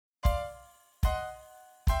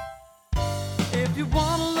you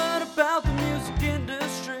want to learn about the music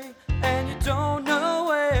industry and you don't know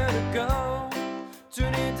where to go,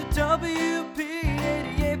 tune in to WP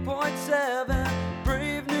 88.7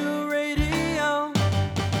 Brave New Radio.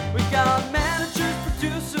 We got managers,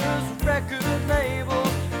 producers, record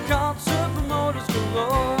labels, concert promoters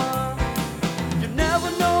galore. You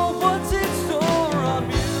never know what's in store on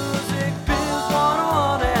Music Biz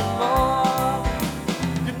 101 and more.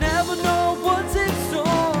 You never know what's in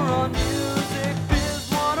store on Music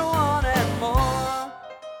Biz 101 and more.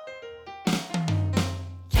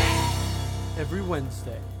 Yeah. Every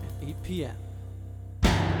Wednesday at 8 p.m.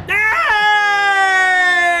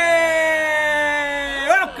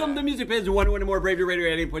 Welcome to Music Biz 101 and more, Brave New Radio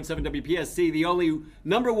 88.7 WPSC, the only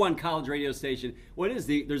number one college radio station. What is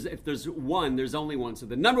if there's one, there's only one. So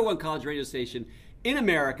the number one college radio station in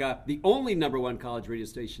America, the only number one college radio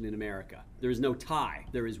station in America. There is no tie.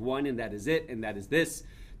 There is one, and that is it, and that is this,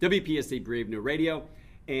 WPSC Brave New Radio.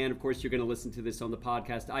 And, of course, you're going to listen to this on the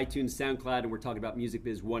podcast, iTunes, SoundCloud, and we're talking about Music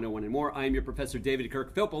Biz 101 and more. I am your Professor David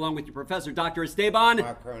Kirk Philp, along with your Professor Dr. Esteban.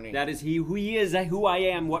 Marconi. That is who he is, who I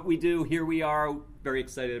am, what we do. Here we are. Very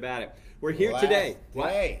excited about it. We're here today.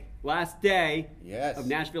 Last day Yes. of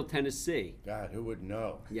Nashville, Tennessee. God, who would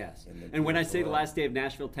know? Yes. And when I say the last day of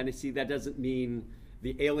Nashville, Tennessee, that doesn't mean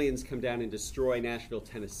the aliens come down and destroy Nashville,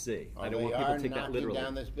 Tennessee. I don't want people to take that literally. They are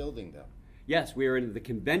knocking down this building, though. Yes, we are in the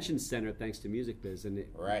convention center thanks to Music Biz, and it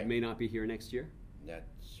Right. may not be here next year.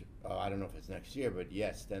 I don't know if it's next year, but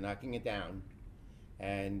yes, they're knocking it down,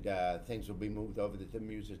 and things will be moved over to the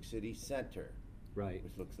Music City Center, Right,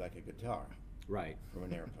 which looks like a guitar right, from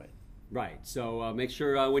an airplane. right. So make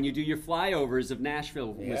sure when you do your flyovers of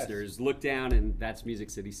Nashville, Yes. listeners, look down, and that's Music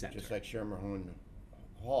City Center. Just like Schermerhorn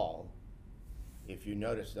Hall, if you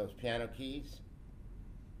notice those piano keys,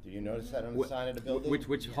 do you notice that on the sign of the building?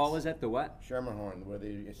 Which hall is that? The what? Schermerhorn, where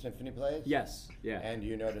the symphony plays? Yes, yeah. And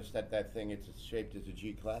you notice that thing, it's shaped as a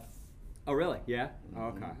G clef? Oh, really? Yeah? Oh,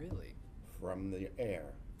 okay. Really? From the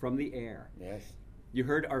air. From the air. Yes. You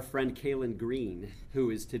heard our friend Calynn Green, who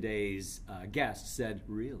is today's guest, said,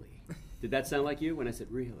 really? Did that sound like you when I said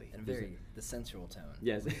really? And the sensual tone.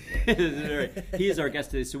 Yes. He is our guest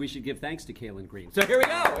today, so we should give thanks to Calynn Green. So here we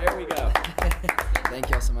go. Here we go. Thank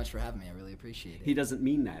you all so much for having me. I really appreciate it. He doesn't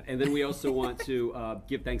mean that. And then we also want to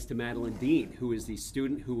give thanks to Madeline Dean, who is the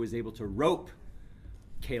student who was able to rope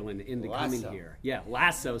Calynn into coming here. Yeah,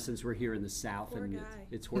 lasso, since we're here in the South. Poor and guy.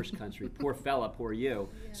 it's horse country. Poor fella, poor you.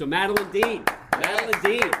 Yeah. So Madeline Dean. Madeline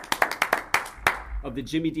Dean. Of the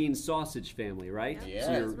Jimmy Dean sausage family, right? Yeah.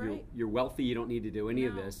 So That's right. you're wealthy. You don't need to do any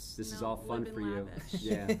of No, this. This is no, all fun living for you. lavish.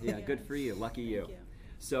 Yeah, Yeah. good for you. Lucky you. Thank you.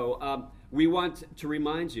 So we want to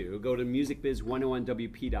remind you, go to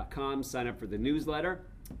musicbiz101wp.com, sign up for the newsletter,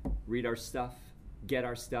 read our stuff, get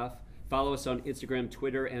our stuff. Follow us on Instagram,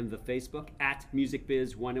 Twitter, and the Facebook at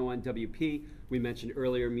musicbiz101wp. We mentioned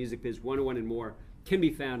earlier, Music Biz 101 and more can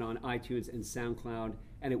be found on iTunes and SoundCloud,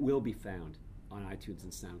 and it will be found on iTunes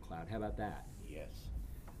and SoundCloud. How about that? Yes.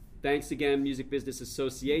 Thanks again, Music Business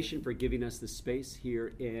Association, for giving us the space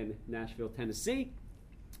here in Nashville, Tennessee.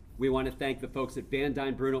 We want to thank the folks at Van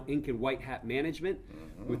Dyne Bruno Inc. and White Hat Management.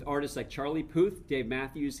 With artists like Charlie Puth, Dave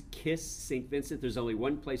Matthews, Kiss, St. Vincent, there's only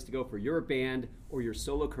one place to go for your band or your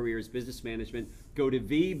solo careers, business management. Go to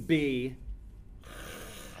VB-CPA.com,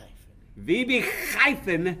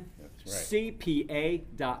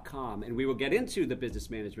 and we will get into the business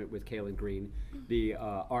management with Calynn Green, the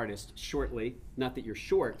artist, shortly. Not that you're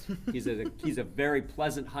short. He's a very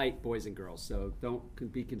pleasant height, boys and girls, so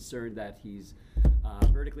don't be concerned that he's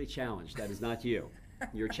vertically challenged. That is not you.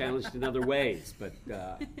 You're challenged in other ways. But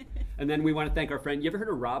and then we want to thank our friend. You ever heard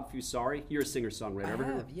of Rob Fusari? You're a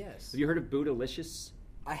singer-songwriter. Yes. Have you heard of Bootylicious?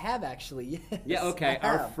 I have actually, yes. Yeah, okay. I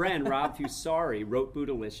Our have. friend Rob Fusari wrote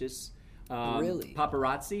Bootylicious. Really?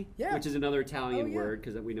 Paparazzi, Yeah. which is another Italian yeah. word,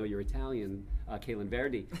 because we know you're Italian, Calynn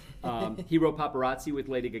Verdi. He wrote Paparazzi with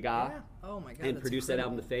Lady Gaga. Yeah. Oh my God. And that's produced that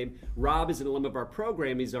album incredible. to fame. Rob is an alum of our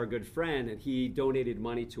program. He's our good friend, and he donated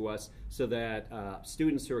money to us so that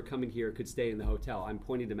students who are coming here could stay in the hotel. I'm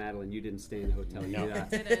pointing to Madeline. You didn't stay in the hotel. You No.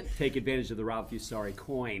 Didn't. take advantage of the Rob Fusari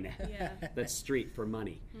coin. Yeah. That's street for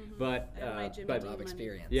money. Mm-hmm. But, I have my Jimmy but Dean Rob money.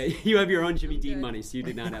 experience. yeah, you have your own Jimmy I'm Dean good. money, so you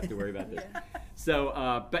did not have to worry about this. Yeah. So,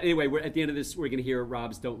 but anyway, at the end of this, we're going to hear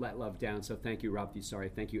Rob's Don't Let Love Down. So thank you, Rob Fusari.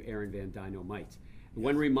 Thank you, Aaron Van Dynamite.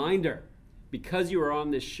 One reminder, because you are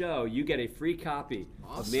on this show, you get a free copy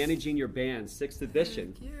of Awesome. Managing Your Band, 6th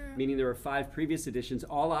edition, Thank you. meaning there are 5 previous editions,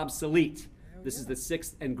 all obsolete. Oh, This is yeah. the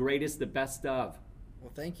 6th and greatest, the best of.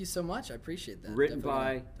 Well, thank you so much. I appreciate that. Written Definitely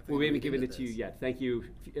by, gonna well, we haven't look given into it to you this. yet. Thank you.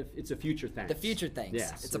 It's a future thanks. The future thanks.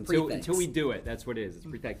 Yes. It's a until pre-thanks. we do it. That's what it is. It's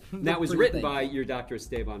pre-thanks. The Now, it was written pre-thank. by your Dr.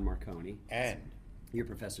 Esteban Marconi. And your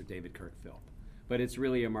professor David Kirkphil, but it's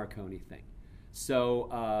really a Marconi thing.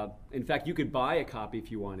 So, in fact, you could buy a copy if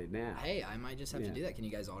you wanted now. Hey, I might just have to do that. Can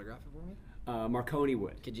you guys autograph it for me? Marconi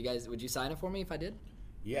would. Would you sign it for me if I did?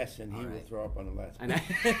 Yes, and he will throw up on the last. And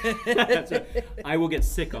that's right. I will get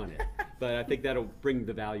sick on it, but I think that'll bring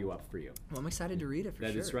the value up for you. Well, I'm excited to read it for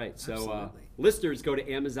sure. That is right. So, Absolutely. listeners, go to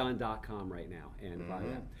Amazon.com right now and buy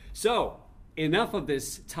that. So, enough of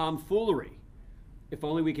this tomfoolery. If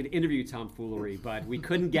only we could interview tomfoolery, but we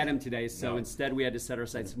couldn't get him today, so instead we had to set our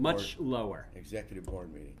sights much lower. Executive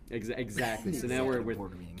board meeting. Exactly. So now we're with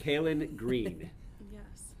Calynn Green. Yes.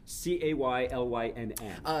 Calynn.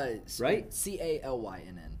 Right?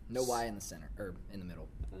 Calynn. No Y in the center or in the middle.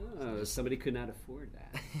 Oh, somebody could not afford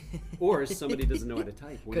that, or somebody doesn't know how to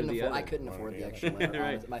type. I couldn't afford the extra letter.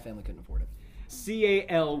 Right. My family couldn't afford it.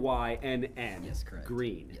 Calynn. Yes, correct.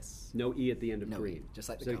 Green. Yes. No E at the end of No green. E, just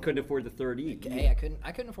like the so you color. couldn't afford the third E. Hey, I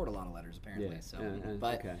couldn't afford a lot of letters apparently. Yeah, So,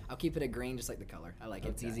 but okay. I'll keep it a green, just like the color. I like it.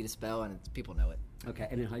 It's easy to spell, and people know it. Okay,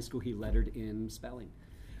 and in high school he lettered in spelling.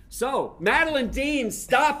 So, Madeline Dean,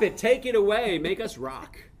 stop it. Take it away. Make us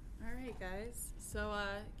rock. All right, guys. So,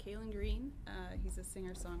 Calynn Green, he's a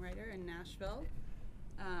singer-songwriter in Nashville.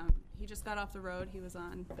 He just got off the road. He was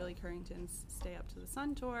on Billy Currington's Stay Up to the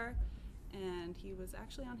Sun tour, and he was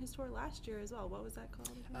actually on his tour last year as well. What was that called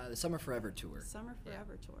again? The Summer Forever Tour. Summer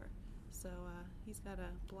Forever Tour. So he's got a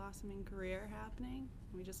blossoming career happening.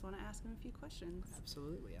 We just want to ask him a few questions.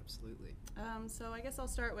 Absolutely. So I guess I'll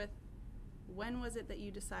start with, when was it that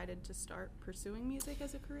you decided to start pursuing music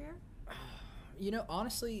as a career?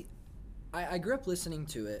 Honestly, I grew up listening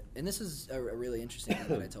to it, and this is a really interesting thing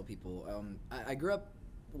that I tell people. I grew up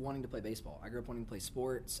wanting to play baseball. I grew up wanting to play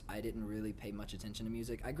sports. I didn't really pay much attention to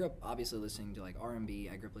music. I grew up obviously listening to like R&B.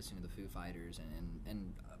 I grew up listening to the Foo Fighters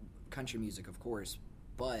and country music, of course,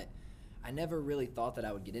 but I never really thought that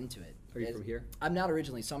I would get into it. Are you from here? I'm not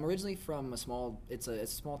originally. So I'm originally from a small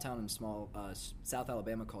town in South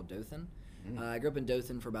Alabama called Dothan. I grew up in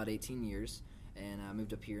Dothan for about 18 years, and I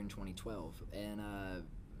moved up here in 2012. And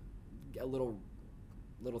a little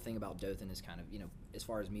thing about Dothan is kind of, as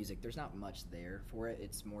far as music, there's not much there for it.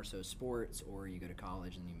 It's more so sports, or you go to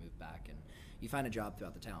college and you move back and you find a job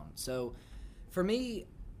throughout the town. So for me,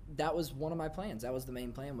 that was one of my plans. That was the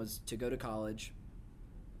main plan, was to go to college,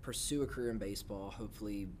 pursue a career in baseball,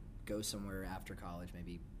 hopefully go somewhere after college,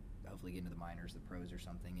 maybe hopefully get into the minors, the pros or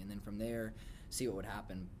something, and then from there see what would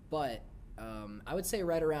happen. But I would say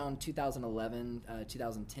right around 2011,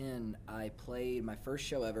 2010, I played my first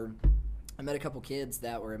show ever. I met a couple kids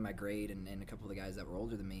that were in my grade and a couple of the guys that were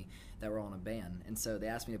older than me that were on a band. And so they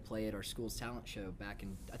asked me to play at our school's talent show back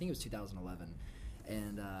in, I think it was 2011.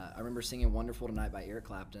 And I remember singing Wonderful Tonight by Eric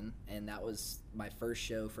Clapton, and that was my first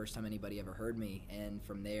show, first time anybody ever heard me. And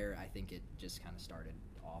from there, I think it just kind of started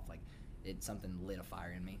off, like something lit a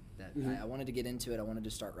fire in me that I wanted to get into it. I wanted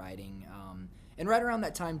to start writing. And right around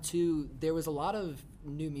that time, too, there was a lot of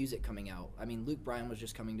new music coming out. I mean, Luke Bryan was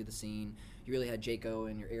just coming to the scene. You really had Jaco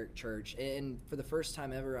and your Eric Church. And for the first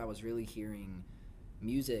time ever, I was really hearing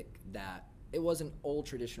music that it wasn't old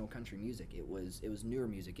traditional country music. It was newer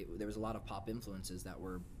music. There was a lot of pop influences that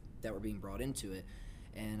were being brought into it.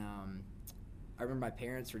 And I remember my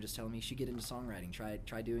parents were just telling me, you should get into songwriting.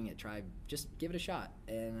 Try doing it. Just give it a shot.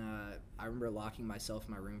 And I remember locking myself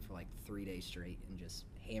in my room for like 3 days straight and just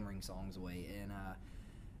hammering songs away.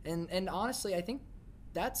 And honestly, I think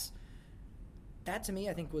that to me,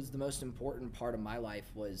 I think was the most important part of my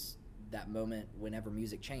life, was that moment whenever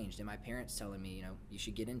music changed and my parents telling me, you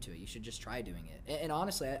should get into it. You should just try doing it. And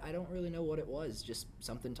honestly, I don't really know what it was. Just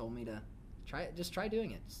something told me to try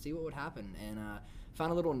doing it, see what would happen. And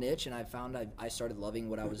found a little niche, and I found I started loving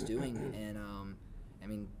what I was doing. And I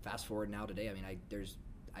mean, fast forward now today, I mean,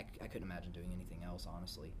 I couldn't imagine doing anything else,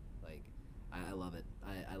 honestly. Like, I love it.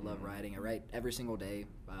 I love writing. I write every single day,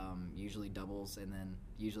 usually doubles, and then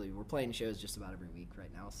usually we're playing shows just about every week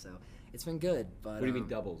right now, so it's been good. But What do you mean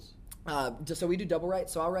doubles? So we do double write.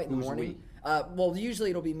 So I'll write in the Who's morning. Well, usually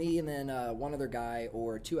it'll be me and then one other guy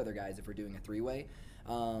or two other guys if we're doing a three-way.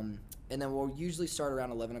 And then we'll usually start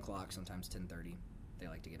around 11 o'clock, sometimes 10:30. They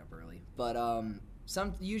like to get up early. But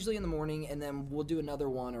usually in the morning, and then we'll do another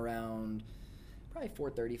one around probably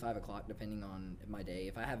 4:30, 5 o'clock, depending on my day.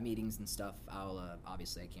 If I have meetings and stuff, I'll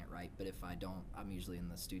obviously I can't write. But if I don't, I'm usually in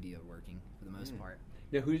the studio working for the most part.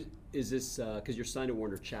 Now, who is this? Because you're signed to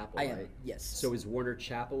Warner Chappell, I am, right? yes. So is Warner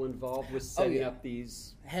Chappell involved with setting up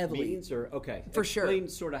these Heavily. meetings? Or okay, For sure. Explain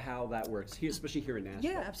sort of how that works, here, especially here in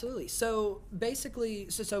Nashville. Yeah, absolutely. So basically,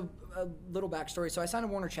 so a little backstory. So I signed to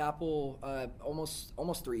Warner Chappell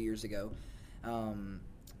almost 3 years ago.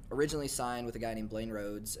 originally signed with a guy named Blaine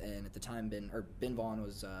Rhodes, and at the time Ben Vaughn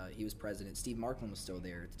was he was president. Steve Markman was still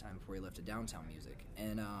there at the time before he left to Downtown Music,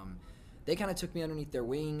 and they kind of took me underneath their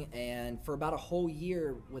wing. And for about a whole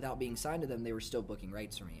year, without being signed to them, they were still booking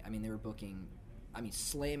rights for me. I mean, they were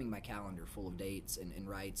slamming my calendar full of dates and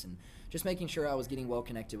rights, and just making sure I was getting well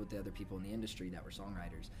connected with the other people in the industry that were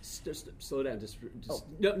songwriters. Just slow down.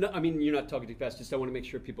 No. I mean, you're not talking too fast. Just I want to make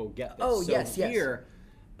sure people get this. Oh, so yes. Here,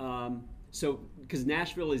 because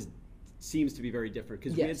Nashville seems to be very different.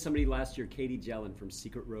 Because we had somebody last year, Katie Jellin from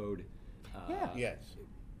Secret Road. Yes.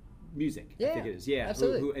 Music, Yeah, I think it is. Yeah,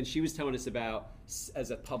 absolutely. And she was telling us about,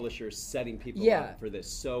 as a publisher, setting people up for this.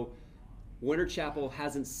 So Warner Chappell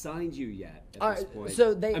hasn't signed you yet at this point.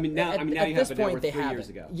 So they, now at you have, this but now point we're they 3 haven't. years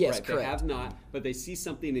ago. Yes, right, correct. They have not, but they see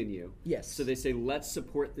something in you. Yes. So they say, let's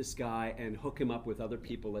support this guy and hook him up with other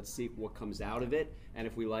people. Let's see what comes out of it. And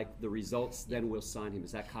if we like the results, then we'll sign him.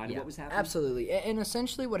 Is that kind of what was happening? Absolutely. And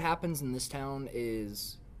essentially what happens in this town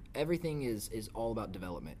is everything is all about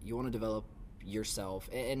development. You want to develop yourself.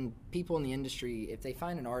 And people in the industry, if they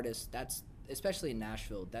find an artist, that's, especially in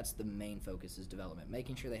Nashville, that's the main focus is development.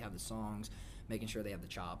 Making sure they have the songs, making sure they have the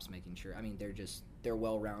chops, making sure, they're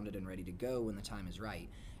well-rounded and ready to go when the time is right.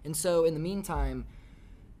 And so in the meantime,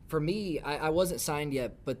 for me, I wasn't signed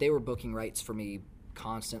yet, but they were booking rights for me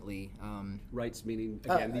constantly. Rights meaning,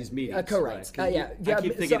 again, these meetings. Co-writes. Right? I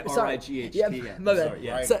keep thinking R-I-G-H-T. Yeah, my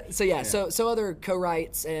bad. Sorry, So other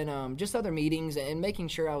co-writes and just other meetings and making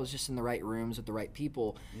sure I was just in the right rooms with the right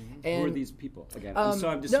people. Mm-hmm. And, who are these people? Again, I'm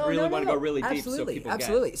sorry, I just want to go really deep so people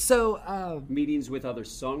Absolutely. get. So meetings with other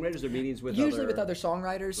songwriters or meetings with usually with other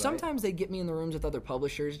songwriters. Right. Sometimes they get me in the rooms with other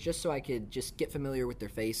publishers just so I could just get familiar with their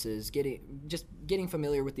faces, getting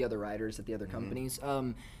familiar with the other writers at the other companies.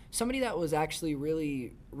 Somebody that was actually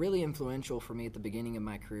really, really influential for me at the beginning of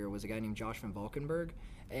my career was a guy named Josh Van Valkenburg.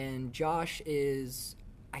 And Josh is,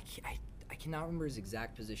 I cannot remember his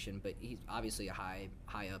exact position, but he's obviously a high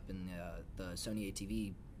up in the Sony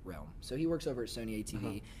ATV realm. So he works over at Sony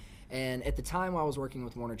ATV. And at the time I was working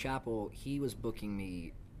with Warner Chappell, he was booking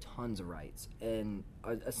me tons of rights, and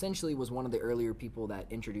essentially was one of the earlier people that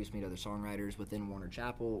introduced me to other songwriters within Warner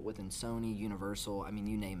Chappell, within Sony, Universal,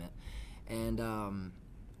 you name it. And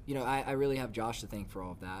I really have Josh to thank for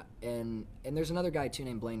all of that. And there's another guy too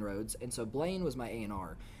named Blaine Rhodes, and so Blaine was my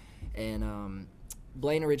A&R, and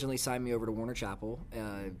Blaine originally signed me over to Warner Chappell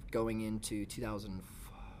going into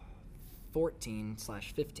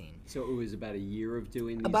 2014/15. So it was about a year of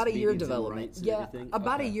doing these about a year of meetings and development. rights and Yeah, everything?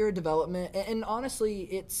 about Okay. a year of development, and honestly,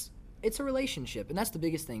 it's a relationship, and that's the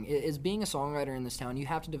biggest thing. Is being a songwriter in this town, you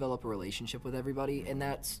have to develop a relationship with everybody, and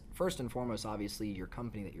that's first and foremost, obviously, your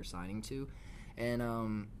company that you're signing to,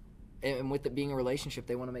 and with it being a relationship,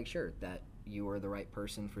 they want to make sure that you are the right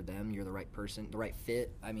person for them, you're the right person, the right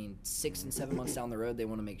fit. 6 and 7 months down the road, they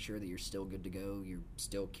want to make sure that you're still good to go, you're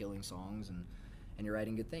still killing songs, and you're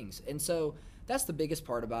writing good things. And so that's the biggest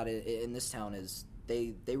part about it in this town is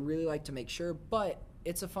they really like to make sure, but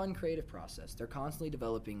it's a fun creative process. They're constantly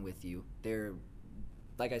developing with you. They're,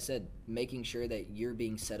 like I said, making sure that you're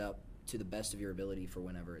being set up to the best of your ability for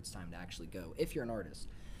whenever it's time to actually go, if you're an artist.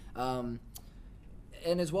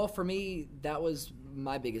 And as well, for me, that was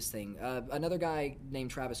my biggest thing. Another guy named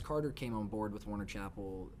Travis Carter came on board with Warner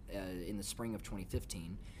Chappell in the spring of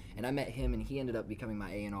 2015, and I met him, and he ended up becoming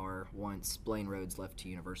my A&R once Blaine Rhodes left to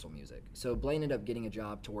Universal Music. So Blaine ended up getting a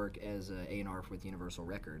job to work as an A&R with Universal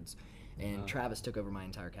Records, and Travis took over my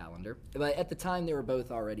entire calendar. But at the time, they were both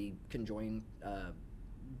already conjoined,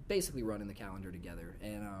 basically running the calendar together.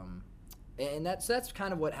 And that's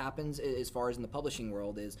kind of what happens as far as in the publishing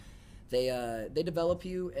world is they develop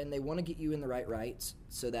you and they want to get you in the right rights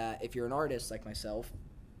so that if you're an artist like myself,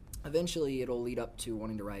 eventually it'll lead up to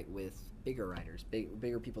wanting to write with bigger writers,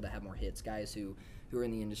 bigger people that have more hits, guys who are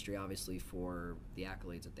in the industry obviously for the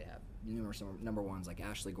accolades that they have. Numerous number ones like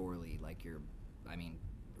Ashley Gorley, like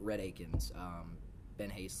Red Akins,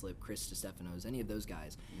 Ben Hayslip, Chris DeStefano's, any of those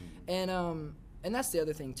guys. And that's the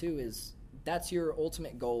other thing too is that's your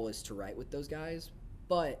ultimate goal is to write with those guys.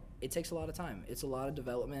 But it takes a lot of time. It's a lot of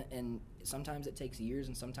development, and sometimes it takes years,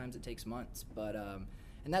 and sometimes it takes months. But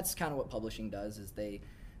and that's kind of what publishing does is they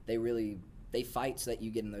fight so that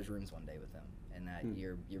you get in those rooms one day with them, and that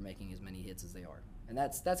you're making as many hits as they are. And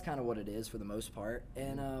that's kind of what it is for the most part.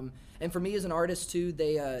 And for me as an artist too,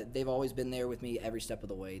 they've always been there with me every step of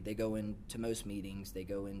the way. They go into most meetings. They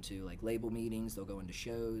go into like label meetings. They'll go into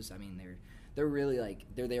shows. They're really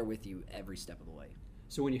they're there with you every step of the way.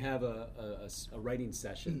 So when you have a writing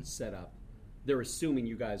session set up, they're assuming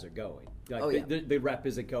you guys are going. The rep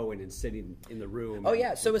isn't going and sitting in the room. Oh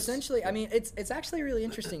yeah. So essentially, it's actually really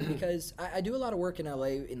interesting because I do a lot of work in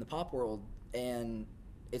LA in the pop world, and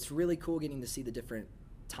it's really cool getting to see the different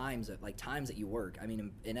times that you work. I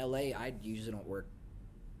mean, in LA, I usually don't work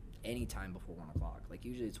any time before 1 o'clock. Like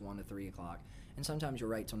usually it's 1 to 3 o'clock, and sometimes you're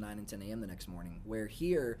right till 9 and 10 a.m. the next morning. Where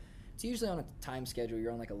here, it's usually on a time schedule.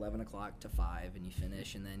 You're on like 11 o'clock to 5, and you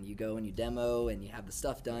finish, and then you go and you demo, and you have the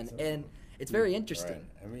stuff done, and it's very interesting.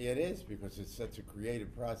 Right. I mean, it is, because it's such a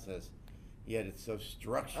creative process, yet it's so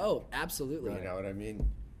structured. Oh, absolutely. You know what I mean?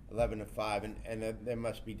 11 to 5, and there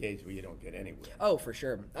must be days where you don't get anywhere. Oh, for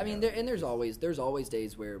sure. I mean, there's always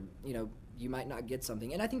days where, you know, you might not get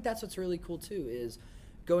something. And I think that's what's really cool, too, is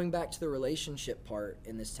going back to the relationship part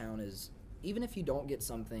in this town is, even if you don't get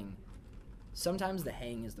something, sometimes the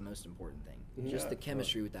hang is the most important thing. Just the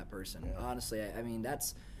chemistry with that person. Yeah. Honestly, I mean,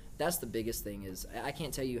 that's the biggest thing. Is I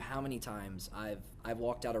can't tell you how many times I've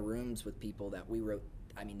walked out of rooms with people that we wrote,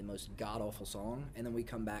 I mean, the most god-awful song, and then we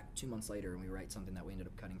come back 2 months later and we write something that we ended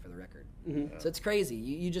up cutting for the record. Mm-hmm. So it's crazy.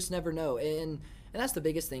 You just never know. And that's the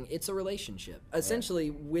biggest thing. It's a relationship.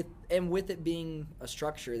 Essentially, with it being a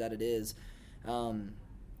structure that it is,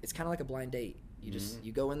 it's kind of like a blind date. You just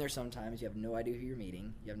you go in there sometimes, you have no idea who you're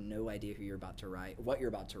meeting, you have no idea who you're about to write, what you're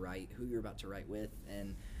about to write, who you're about to write with,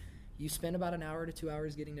 and you spend about an hour to 2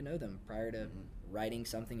 hours getting to know them prior to writing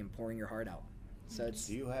something and pouring your heart out. So it's.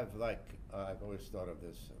 Do you have, like, I've always thought of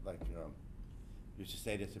this, like, used to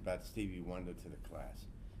say this about Stevie Wonder to the class,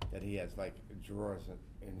 that he has, like, drawers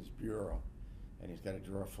in his bureau, and he's got a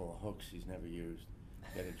drawer full of hooks he's never used.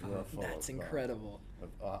 Got a drawer full That's incredible.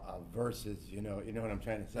 Of verses, you know what I'm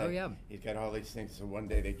trying to say? Oh, yeah. He's got all these things, so one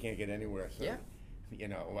day they can't get anywhere, so, you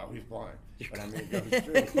know, well, he's blind. But I mean, it goes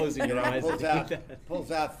through. Closing your eyes.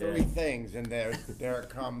 Pulls out three things, and there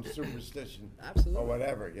comes superstition. Absolutely. Or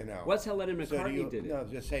whatever, you know. What's how Lennon McCartney did it? No,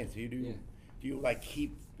 just saying, so do you like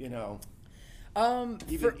keep, you know,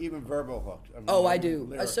 even verbal hooks? I mean, I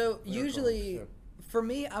do. So usually, hooks, for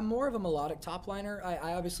me, I'm more of a melodic top liner.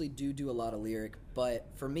 I obviously do a lot of lyric, but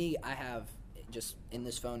for me, I have, just in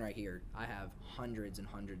this phone right here, I have hundreds and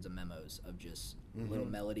hundreds of memos of just little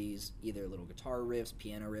melodies, either little guitar riffs,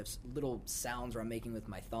 piano riffs, little sounds where I'm making with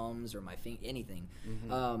my thumbs or my anything.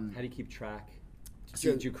 How do you keep track?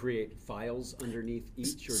 Do you create files underneath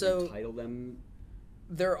each, or do you title them?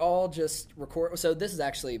 They're all just record. So this is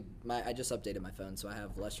actually I just updated my phone, so I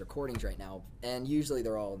have less recordings right now. And usually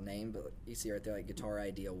they're all named, but you see right there, like Guitar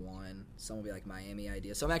Idea 1. Some will be like Miami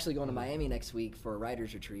Idea. So I'm actually going to Miami next week for a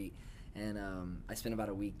writer's retreat. And I spent about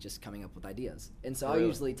a week just coming up with ideas. And so I'll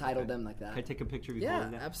usually title them like that. Can I take a picture before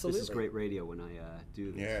that? Yeah, absolutely. This is great radio when I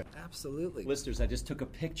do this. Yeah. Absolutely. Listeners, I just took a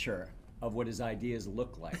picture of what his ideas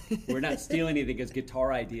look like. We're not stealing anything, because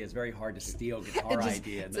guitar idea is very hard to steal. Guitar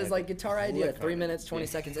idea. It says like guitar idea, 3 minutes, 20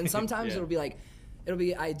 seconds. And sometimes it'll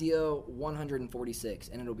be idea 146,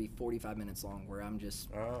 and it'll be 45 minutes long, where I'm just,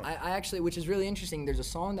 I actually, which is really interesting, there's a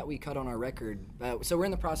song that we cut on our record. So we're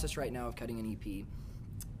in the process right now of cutting an EP.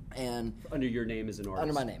 And under your name as an artist?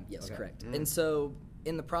 Under my name, yes, correct. And so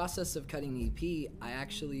in the process of cutting the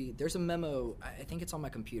EP, there's a memo, I think it's on my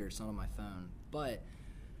computer, it's not on my phone, but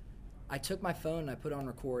I took my phone and I put it on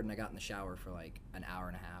record, and I got in the shower for like an hour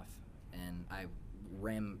and a half, and I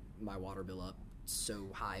ran my water bill up so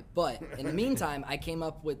high. But in the meantime, I came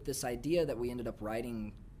up with this idea that we ended up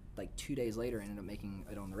writing like 2 days later, and ended up making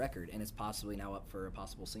it on the record, and it's possibly now up for a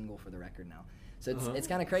possible single for the record now. So it's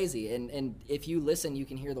kind of crazy, and if you listen, you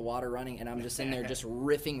can hear the water running, and I'm just in there just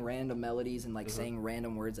riffing random melodies and like saying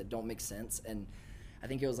random words that don't make sense. And I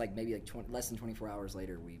think it was like maybe like less than 24 hours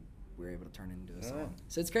later, we were able to turn it into a song.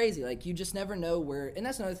 So it's crazy. Like, you just never know where, and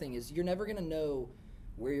that's another thing, is you're never gonna know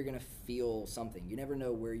where you're gonna feel something. You never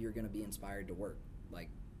know where you're gonna be inspired to work. Like,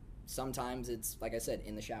 sometimes it's, like I said,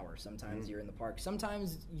 in the shower. Sometimes you're in the park.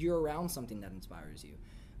 Sometimes you're around something that inspires you.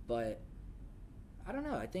 But I don't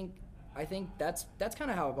know. I think that's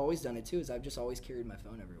kind of how I've always done it too. Is I've just always carried my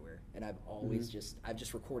phone everywhere, and I've always I've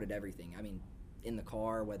just recorded everything. I mean, in the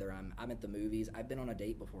car, whether I'm at the movies. I've been on a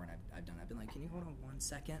date before, and I've been like, can you hold on 1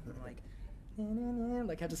 second? And I'm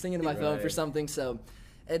like, have to sing into my phone for something. So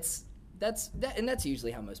that's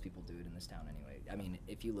usually how most people do it in this town anyway. I mean,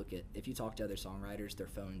 if you talk to other songwriters, their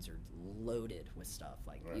phones are loaded with stuff,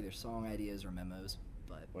 like either song ideas or memos.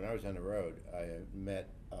 But when I was on the road, I met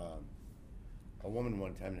a woman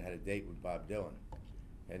one time and had a date with Bob Dylan,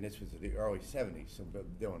 and this was the early '70s. So Bob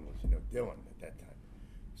Dylan was, Dylan at that time.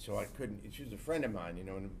 So I couldn't. She was a friend of mine,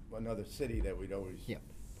 in another city that we'd always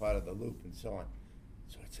part of the loop and so on.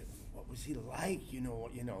 So I said, "What was he like?"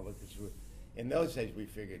 Like this. In those days, we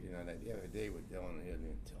figured, that you have a date with Dylan, he doesn't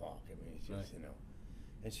even talk. I mean, he's just,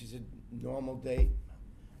 And she said, normal date,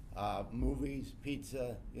 movies,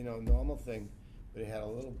 pizza, normal thing. But he had a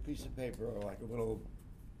little piece of paper, or like a little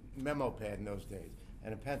memo pad in those days,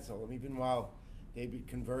 and a pencil. And even while they'd be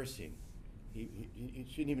conversing. He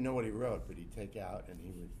shouldn't even know what he wrote, but he'd take out and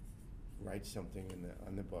he would write something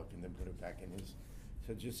on the book and then put it back in his.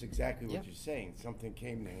 So just exactly what you're saying. Something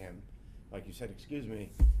came to him, like you said. Excuse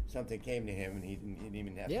me. Something came to him, and he didn't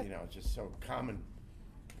even have to. You know, it's just so common.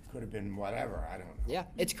 Could have been whatever. I don't know. Yeah,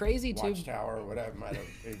 it's crazy too. Watchtower or whatever might have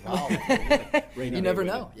evolved. You never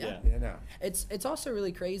know. Yeah. You know. It's also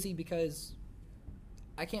really crazy because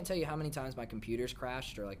I can't tell you how many times my computer's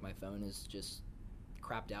crashed or like my phone is just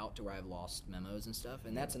crapped out to where I've lost memos and stuff.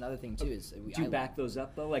 And that's another thing too is do you back those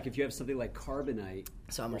up though? Like if you have something like carbonite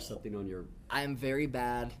or something on your. I am very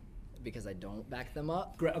bad because I don't back them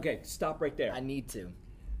up. Great. Okay, stop right there. I need to.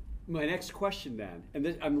 My next question then, and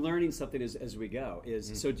this, I'm learning something as we go,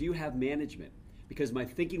 is so do you have management? Because my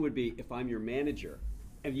thinking would be if I'm your manager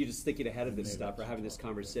and you're just thinking ahead of this stuff or having this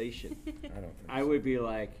conversation, I would be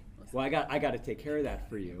like, well, I got to take care of that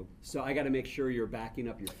for you. So I got to make sure you're backing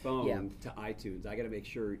up your phone to iTunes. I got to make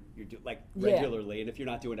sure you do regularly, and if you're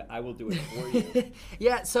not doing it, I will do it for you.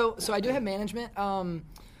 Yeah, so I do have management.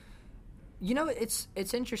 You know,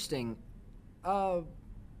 it's interesting.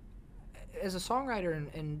 As a songwriter,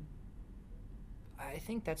 and I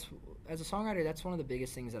think that's one of the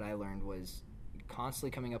biggest things that I learned was constantly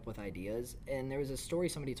coming up with ideas. And there was a story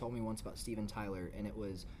somebody told me once about Steven Tyler, and it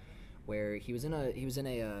was where he was in a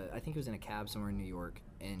I think he was in a cab somewhere in New York,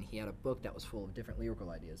 and he had a book that was full of different lyrical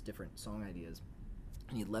ideas, different song ideas,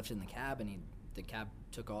 and he left it in the cab, and the cab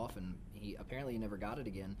took off, and he apparently never got it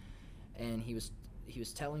again, and he was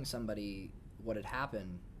telling somebody what had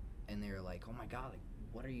happened, and they were like, oh my God, like,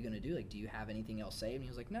 what are you going to do? Like, do you have anything else saved? And he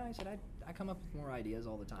was like, no. He said, I come up with more ideas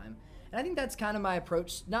all the time. And I think that's kind of my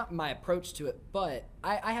approach, not my approach to it, but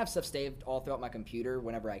I have stuff saved all throughout my computer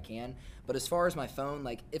whenever I can. But as far as my phone,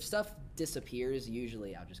 like, if stuff disappears,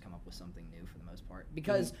 usually I'll just come up with something new for the most part.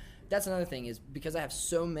 Because that's another thing is because I have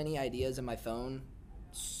so many ideas in my phone,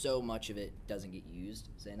 so much of it doesn't get used.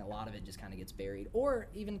 And a lot of it just kind of gets buried. Or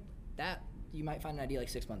even that, you might find an idea like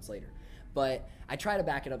 6 months later. But I try to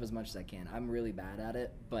back it up as much as I can. I'm really bad at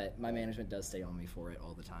it, but my management does stay on me for it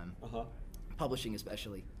all the time. Publishing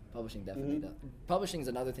especially. Publishing definitely does. Publishing is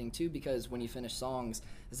another thing too, because when you finish songs,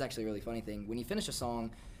 this is actually a really funny thing. When you finish a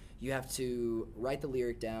song, you have to write the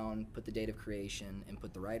lyric down, put the date of creation, and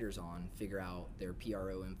put the writers on, figure out their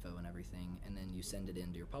PRO info and everything, and then you send it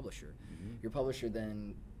in to your publisher. Your publisher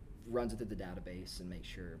then runs it through the database and makes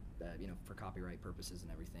sure that, you know, for copyright purposes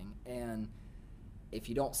and everything. And if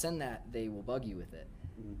you don't send that, they will bug you with it.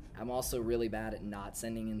 I'm also really bad at not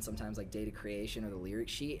sending in sometimes like data creation or the lyric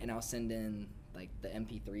sheet, and I'll send in like the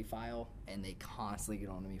MP3 file, and they constantly get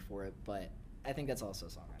on to me for it. But I think that's also a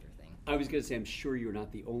songwriter thing. I was going to say, I'm sure you're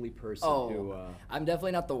not the only person who... I'm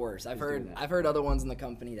definitely not the worst. I've heard other ones in the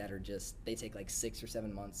company that are just, they take like 6 or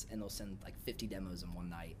 7 months, and they'll send like 50 demos in one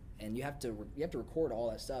night. And you have to record all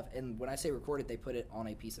that stuff. And when I say record it, they put it on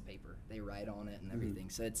a piece of paper. They write on it and everything.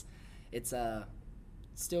 So it's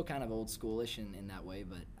still kind of old schoolish in that way,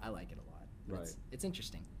 but I like it a lot. Right. It's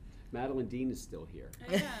interesting. Madeline Dean is still here.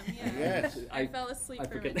 I am, yeah. Yes. I fell asleep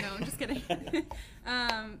for a minute. No, I'm just kidding.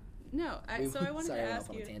 So I wanted to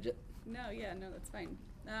ask you. Tangent. No, that's fine.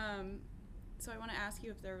 So I want to ask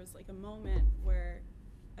you if there was like a moment where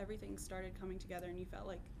everything started coming together and you felt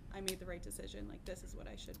like I made the right decision, like this is what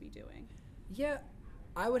I should be doing. Yeah,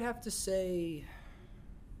 I would say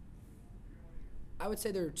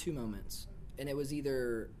there were 2 moments. And it was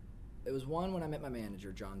one when I met my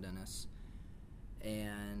manager, John Dennis,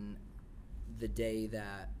 and the day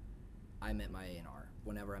that I met my A&R,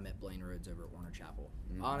 whenever I met Blaine Rhodes over at Warner Chappell.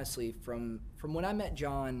 Honestly, from when I met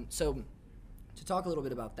John, so to talk a little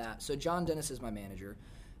bit about that, so John Dennis is my manager.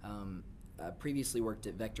 Previously worked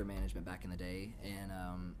at Vector Management back in the day, and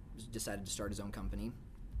decided to start his own company.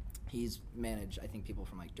 He's managed, I think, people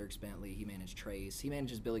from like Dierks Bentley. He managed Trace. He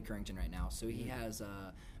manages Billy Currington right now. So he has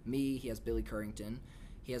me. He has Billy Currington.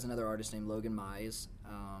 He has another artist named Logan Mize.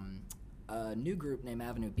 A new group named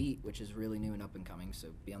Avenue Beat, which is really new and up and coming. So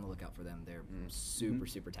be on the lookout for them. They're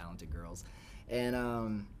super talented girls.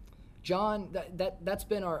 And John, that's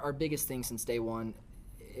been our biggest thing since day one.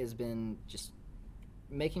 Has been just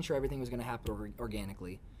making sure everything was going to happen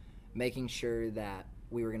organically, making sure that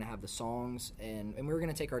we were going to have the songs, and we were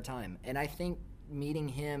going to take our time. And I think meeting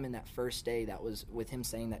him in that first day, that was with him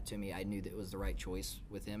saying that to me, I knew that it was the right choice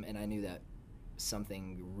with him, and I knew that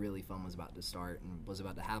something really fun was about to start and was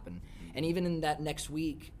about to happen. And even in that next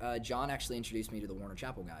week, John actually introduced me to the Warner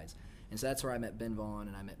Chappell guys. And so that's where I met Ben Vaughn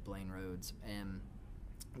and I met Blaine Rhodes. And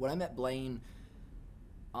when I met Blaine,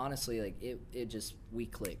 honestly, like it just, we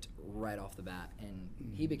clicked right off the bat. And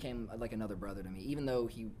he became like another brother to me, even though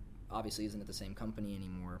he obviously isn't at the same company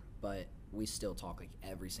anymore, but we still talk like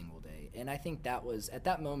every single day. And I think that was at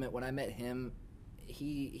that moment when I met him,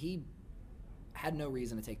 he had no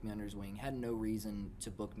reason to take me under his wing, had no reason to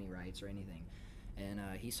book me rights or anything. And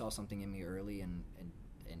he saw something in me early, and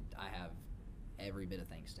I have every bit of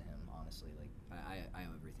thanks to him, honestly. Like, I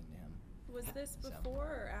owe everything to him. Was this before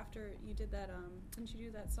or after you did that, didn't you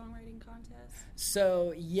do that songwriting contest?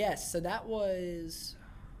 So, yes. So that was...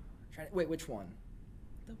 Wait, which one?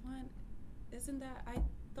 The one, isn't that, I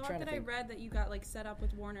thought trying to that I think. read that you got, like, set up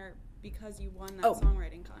with Warner because you won that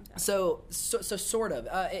songwriting contest. So sort of.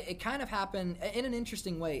 It kind of happened in an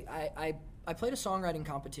interesting way. I played a songwriting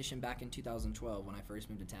competition back in 2012 when I first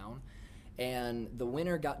moved to town, and the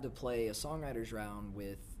winner got to play a songwriters round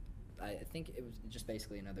with, I think it was just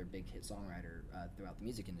basically another big hit songwriter throughout the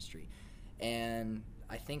music industry. And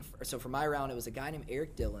I think, for my round, it was a guy named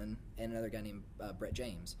Eric Dillon and another guy named Brett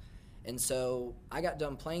James. And so I got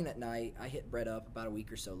done playing that night. I hit Brett up about a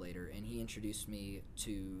week or so later, and he introduced me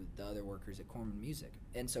to the other workers at Corman Music.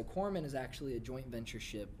 And so Corman is actually a joint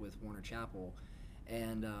ventureship with Warner Chappell,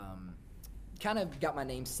 and kind of got my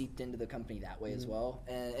name seeped into the company that way as well,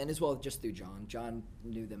 and as well just through John. John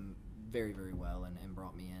knew them very, very well and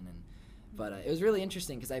brought me in. But it was really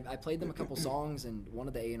interesting because I played them a couple songs, and one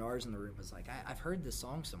of the A&Rs in the room was like, I've heard this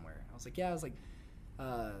song somewhere. I was like, yeah. I was like,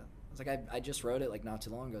 I just wrote it like not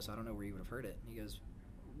too long ago, so I don't know where you would have heard it. And he goes,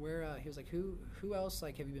 where? He was like, who else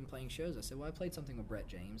like have you been playing shows? I said, well, I played something with Brett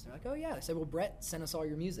James. They're like, oh yeah. I said, well, Brett sent us all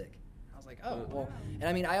your music. I was like, oh well. And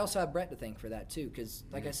I mean, I also have Brett to thank for that too, because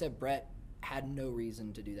like I said, Brett had no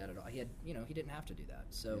reason to do that at all. He had, he didn't have to do that.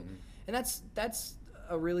 So, and that's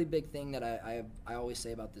a really big thing that I always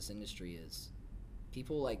say about this industry is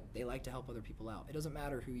people they like to help other people out. It doesn't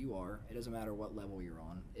matter who you are. It doesn't matter what level you're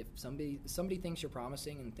on. If somebody thinks you're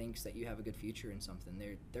promising and thinks that you have a good future in something,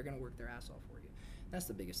 they're going to work their ass off for you. That's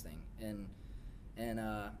the biggest thing. And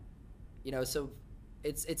so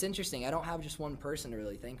it's interesting. I don't have just one person to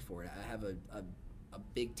really thank for it. I have a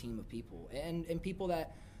big team of people and people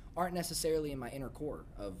that aren't necessarily in my inner core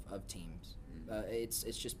of teams.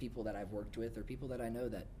 It's just people that I've worked with or people that I know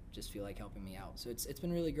that just feel like helping me out. So it's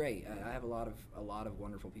been really great. I have a lot of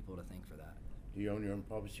wonderful people to thank for that. Do you own your own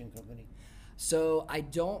publishing company? So I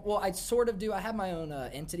don't. Well, I sort of do. I have my own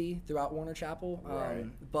entity throughout Warner Chappell. Right.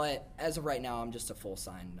 But as of right now, I'm just a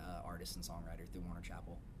full-signed artist and songwriter through Warner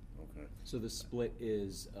Chappell. Okay. So the split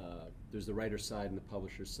is there's the writer side and the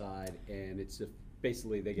publisher side, and it's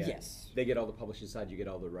basically they get all the publishing side, you get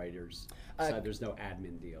all the writers side. There's no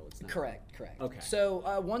admin deal. It's not Correct. Okay.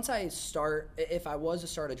 So once I start, if I was to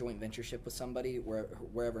start a joint ventureship with somebody,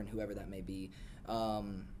 wherever and whoever that may be,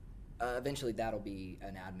 eventually that'll be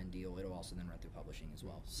an admin deal. It'll also then run through publishing as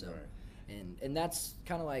well. So, right. and that's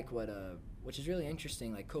kind of like what which is really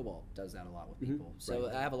interesting. Like Cobalt does that a lot with people. So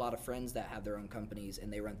Right. I have a lot of friends that have their own companies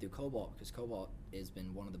and they run through Cobalt because Cobalt has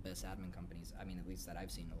been one of the best admin companies. I mean, at least that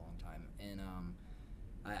I've seen in a long time. And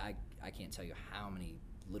I can't tell you how many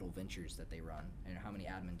little ventures that they run and how many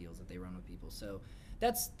admin deals that they run with people. So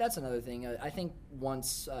that's another thing. I think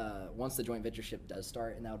once the joint ventureship does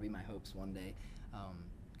start, and that would be my hopes one day,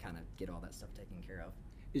 kind of get all that stuff taken care of.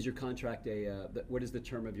 Is your contract what is the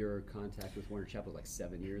term of your contract with Warner Chappell? Like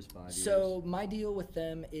 7 years, 5 years? So my deal with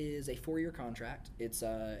them is a 4-year contract. It's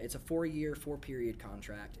a 4-year, 4-period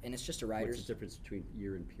contract, and it's just a writer's. What's the difference between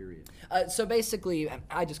year and period? So basically,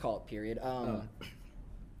 I just call it period.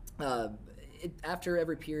 After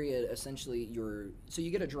every period, essentially,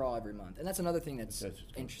 you get a draw every month, and that's another thing that's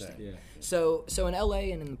interesting. Yeah. So in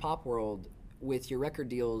LA and in the pop world, with your record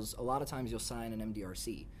deals, a lot of times you'll sign an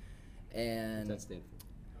MDRC, and What's that stand for?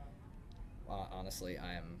 honestly,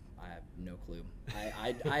 I have no clue.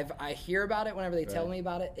 I hear about it whenever they tell me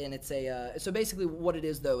about it, and it's so basically what it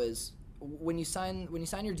is though is when you sign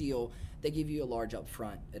your deal, they give you a large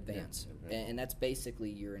upfront advance, and that's basically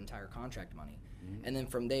your entire contract money. And then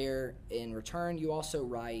from there, in return, you also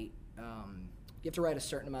write. You have to write a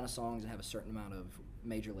certain amount of songs and have a certain amount of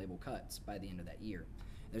major label cuts by the end of that year.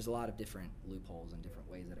 There's a lot of different loopholes and different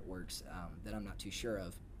ways that it works that I'm not too sure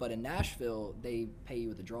of. But in Nashville, they pay you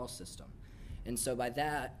with a draw system, and so by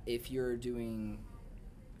that, if you're doing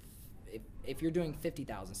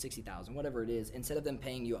 50,000, 60,000, whatever it is, instead of them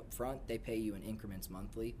paying you up front, they pay you in increments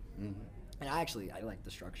monthly. And I like the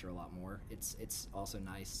structure a lot more. It's also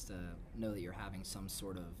nice to know that you're having some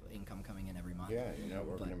sort of income coming in every month. Yeah, you're not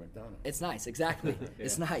working at McDonald's. It's nice, exactly.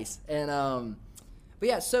 It's nice. And but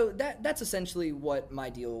yeah, so that's essentially what my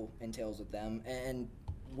deal entails with them. And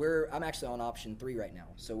I'm actually on option 3 right now.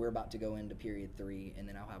 So we're about to go into period 3, and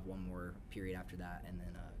then I'll have one more period after that, and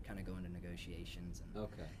then kind of go into negotiations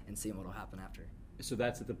and see what will happen after. So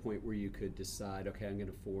that's at the point where you could decide, okay, I'm going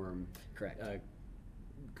to form Correct.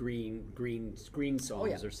 green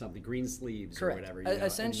songs or something, green sleeves Correct. or whatever. You know, and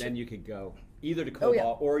Essentially- then you could go either to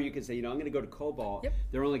Cobalt or you could say, I'm going to go to Cobalt. Yep.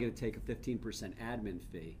 They're only going to take a 15% admin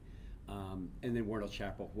fee. And then Warner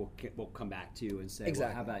Chappell will come back to you and say,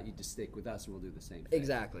 well, how about you just stick with us and we'll do the same thing.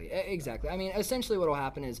 Exactly. I mean, essentially what will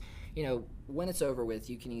happen is, when it's over with,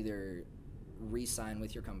 you can either re-sign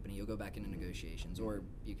with your company, you'll go back into negotiations, or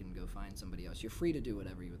you can go find somebody else. You're free to do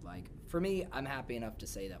whatever you would like. For me, I'm happy enough to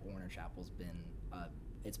say that Warner Chappell's been,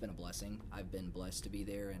 it's been a blessing. I've been blessed to be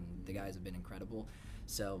there, and the guys have been incredible.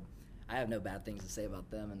 So I have no bad things to say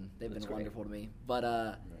about them, and they've been wonderful to me. But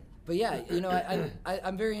yeah,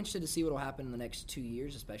 I'm very interested to see what will happen in the next 2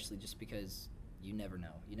 years, especially just because you never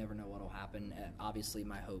know. You never know what will happen. Obviously,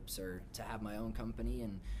 my hopes are to have my own company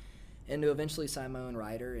and to eventually sign my own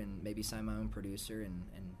writer and maybe sign my own producer and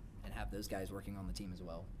have those guys working on the team as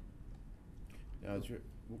well. Now,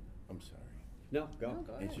 I'm sorry. No, go. No,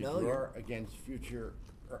 go ahead. Is your draw against future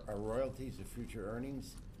royalties or future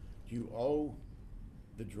earnings? Do you owe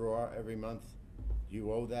the draw every month? Do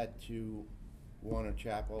you owe that to Warner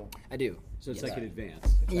Chappell? I do. So it's Yes. like an advance.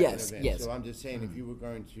 It's like Yes, an event. yes. So I'm just saying, if you were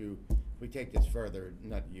going to, if we take this further,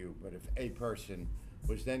 not you, but if a person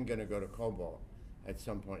was then going to go to Cobalt at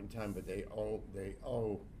some point in time, but they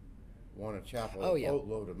owe Warner Chappell a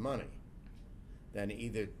boatload of money, then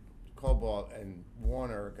either Cobalt and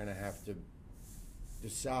Warner are going to have to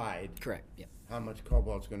decide Correct. Yeah. how much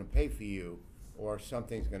Cobalt's going to pay for you, or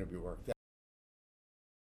something's going to be worked out.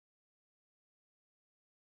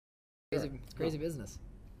 It's crazy business.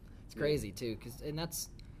 It's crazy too,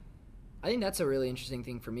 I think that's a really interesting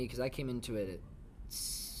thing for me because I came into it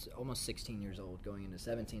at almost 16 years old, going into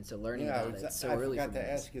 17. So learning about it. So I really, forgot for me,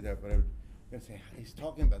 to ask you that, but I was going to say, he's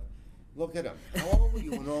talking about. Look at him. How old were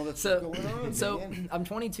you when all this was going on? So man? I'm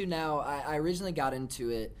 22 now. I originally got into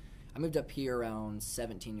it. I moved up here around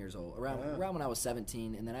 17 years old, around when I was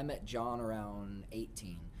 17, and then I met John around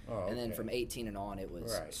 18. Oh, And then okay. from 18 and on, it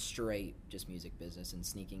was Right. straight just music business and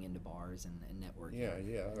sneaking into bars and networking.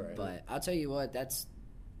 Yeah, all right. But I'll tell you what, that's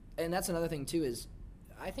another thing too is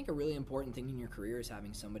I think a really important thing in your career is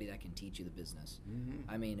having somebody that can teach you the business. Mhm.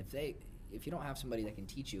 I mean, if you don't have somebody that can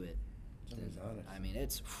teach you it, Somebody's honest. I mean,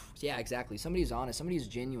 yeah, exactly. Somebody who's honest, somebody who's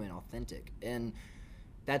genuine, authentic, and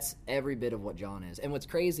that's every bit of what John is. And what's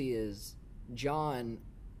crazy is John,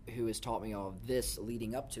 who has taught me all of this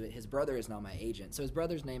leading up to it, his brother is now my agent. So his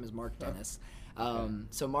brother's name is Mark Dennis.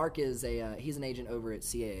 So Mark is he's an agent over at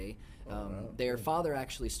CAA. wow. Their father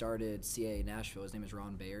actually started CAA Nashville. His name is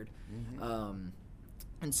Ron Baird.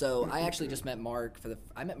 And so I actually just met Mark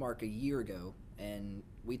I met Mark a year ago, and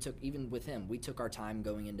we took our time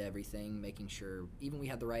going into everything, making sure even we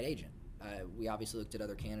had the right agent. We obviously looked at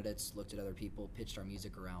other candidates, looked at other people, pitched our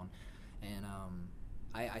music around, and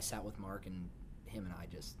I sat with Mark, and him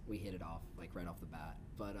and we hit it off like right off the bat.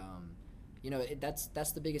 But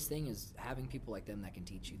that's the biggest thing is having people like them that can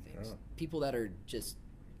teach you things. Yeah. People that are just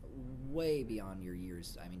way beyond your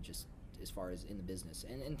years. I mean, just as far as in the business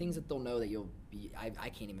and things that they'll know that you'll be. I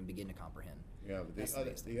can't even begin to comprehend. Yeah, but That's the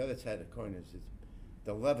biggest thing. the other side of the coin is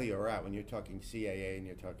the level you're at when you're talking CAA and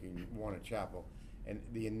you're talking Warner Chappell, and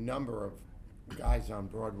the number of guys on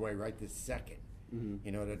Broadway right this second.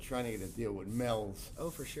 Mm-hmm. They're trying to get a deal with Mel's. Oh,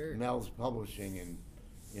 for sure. Mel's Publishing, and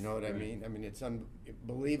you know what I mean. I mean, it's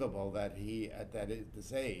unbelievable that he at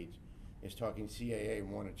this age is talking CAA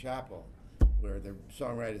and Warner Chappell, where the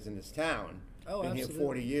songwriters in this town been here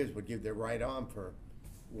 40 years would give their right arm for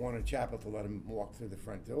Warner Chappell to let him walk through the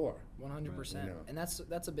front door. 100%. You know. And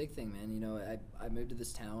that's a big thing, man. I moved to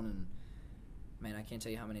this town, and man, I can't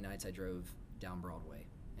tell you how many nights I drove down Broadway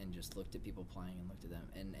and just looked at people playing and looked at them.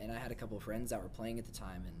 And I had a couple of friends that were playing at the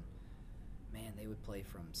time, and man, they would play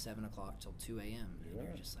from 7 o'clock till 2 a.m. And Yeah.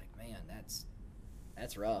 you're just like, man, that's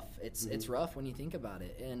rough. It's rough when you think about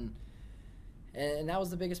it. And that was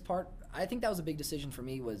the biggest part. I think that was a big decision for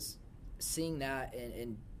me, was seeing that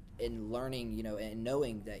and learning, and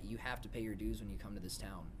knowing that you have to pay your dues when you come to this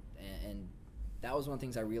town. And that was one of the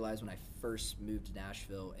things I realized when I first moved to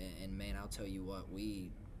Nashville. And man, I'll tell you what,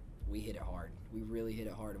 we hit it hard. We really hit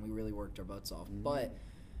it hard, and we really worked our butts off. Mm-hmm. But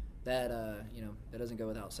that that doesn't go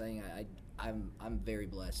without saying. I'm very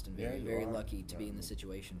blessed and very Yeah, you very are. lucky to be in Yeah. this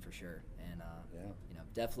situation for sure. And Yeah.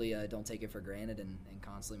 definitely don't take it for granted, and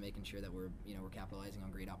constantly making sure that we're capitalizing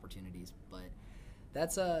on great opportunities. But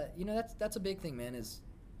that's that's a big thing, man. Is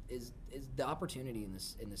the opportunity in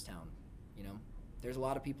this town. There's a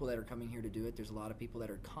lot of people that are coming here to do it. There's a lot of people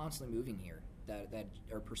that are constantly moving here that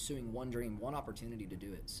are pursuing one dream, one opportunity to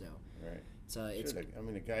do it. So Right. it's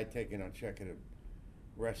A guy taking a check at a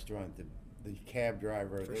restaurant, the cab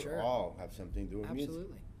driver. For they sure. all have something to do with music.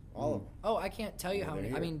 Absolutely. All of them. Oh, I can't tell you Well, how they're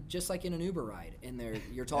many. I here. mean, just like in an Uber ride, and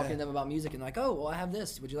you're talking to them about music, and like, oh, well, I have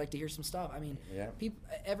this. Would you like to hear some stuff? I mean, Yeah.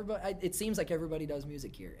 everybody. It seems like everybody does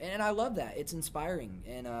music here, and I love that. It's inspiring,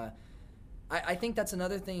 and I think that's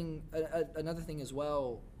another thing. Another thing as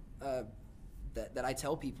well that I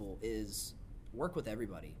tell people is work with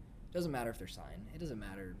everybody. It doesn't matter if they're signed. It doesn't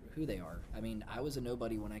matter who they are. I mean, I was a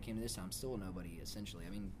nobody when I came to this town. I'm still a nobody, essentially. I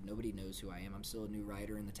mean, nobody knows who I am. I'm still a new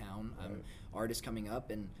writer in the town. I'm an artist coming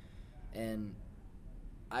up, and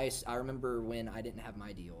I remember when I didn't have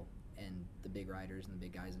my deal, and the big writers and the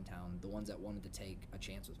big guys in town, the ones that wanted to take a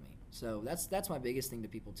chance with me. So that's my biggest thing to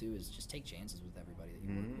people, too, is just take chances with everybody that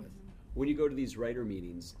you work with. When you go to these writer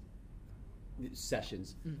meetings,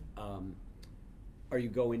 sessions, are you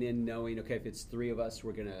going in knowing, okay, if it's three of us,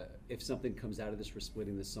 if something comes out of this, we're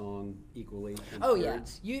splitting the song equally? Oh, yeah.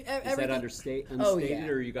 Is that unstated,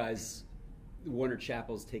 or are you guys, Warner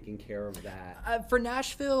Chappell's taking care of that? For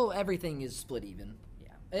Nashville, everything is split even.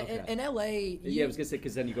 Yeah. Okay. In LA, I was gonna say,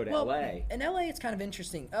 because then you go to LA. In LA, it's kind of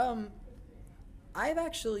interesting. I've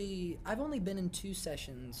only been in 2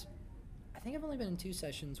 sessions. I think I've only been in 2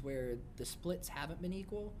 sessions where the splits haven't been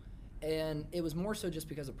equal. And it was more so just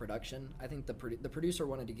because of production. I think the producer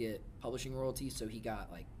wanted to get publishing royalties, so he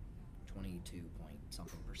got like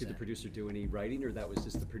 22-point-something%. Did the producer do any writing, or that was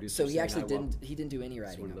just the producer? So he saying, actually didn't. He didn't do any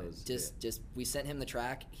writing. one of of those, it. Just we sent him the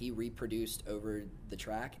track. He reproduced over the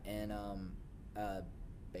track and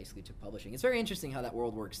basically took publishing. It's very interesting how that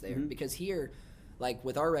world works there, because here, like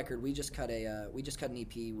with our record, we just cut an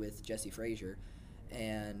EP with Jesse Frazier,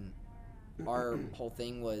 and our whole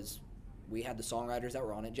thing was, we had the songwriters that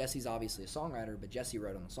were on it. Jesse's obviously a songwriter, but Jesse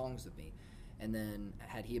wrote on the songs with me. And then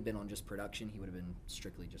had he been on just production, he would have been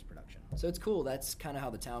strictly just production. So it's cool. That's kind of how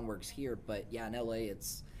the town works here. But yeah, in LA,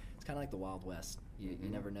 it's kind of like the Wild West. You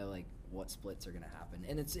never know like what splits are going to happen.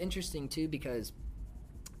 And it's interesting too, because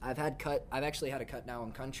I've actually had a cut now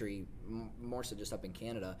in country, more so just up in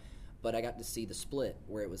Canada. But I got to see the split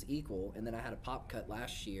where it was equal. And then I had a pop cut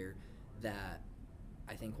last year that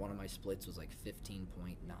I think one of my splits was like 15.9%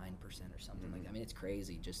 or something like that. I mean, it's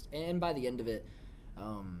crazy. And by the end of it,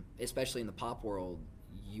 especially in the pop world,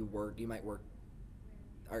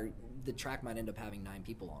 the track might end up having 9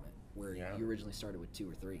 people on it, where you originally started with 2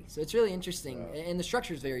 or 3. So it's really interesting, and the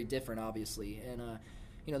structure is very different, obviously. And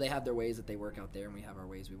they have their ways that they work out there, and we have our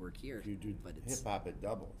ways we work here. If you do hip hop, it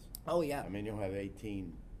doubles. Oh yeah. I mean, you'll have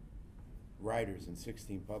 18 writers and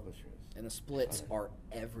 16 publishers, and the splits are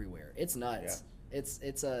everywhere. It's nuts. Yeah.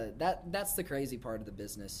 That's the crazy part of the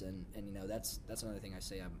business, and that's another thing I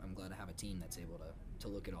say. I'm glad to have a team that's able to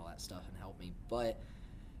look at all that stuff and help me. But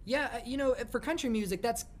yeah, for country music,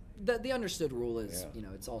 that's the understood rule is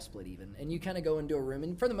it's all split even, and you kind of go into a room,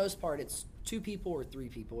 and for the most part, it's 2 people or 3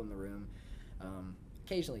 people in the room.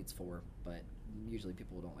 Occasionally it's 4, but usually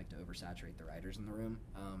people don't like to oversaturate the writers in the room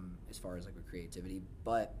as far as like with creativity.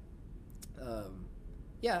 But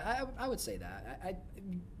yeah, I would say that.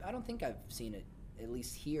 I don't think I've seen it, at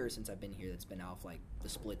least here since I've been here, that's been off, like the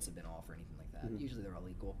splits have been off or anything like that. Usually they're all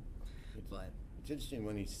equal. But it's interesting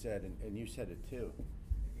when he said, and you said it too,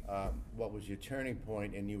 what was your turning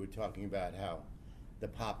point, and you were talking about how the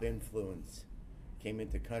pop influence came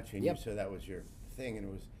into country, and you said that was your thing, and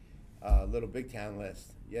it was Little Big Town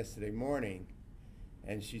yesterday morning,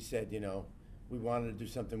 and she said, we wanted to do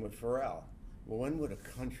something with Pharrell. Well, when would a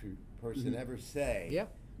country person ever say? Yeah.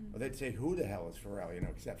 Well, they'd say, "Who the hell is Pharrell?"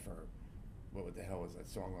 Except for what the hell was that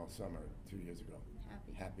song all summer 2 years ago?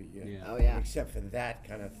 Happy. Yeah. Oh yeah. Except for that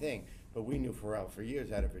kind of thing, but we knew Pharrell for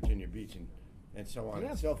years out of Virginia Beach and so on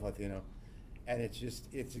and so forth. And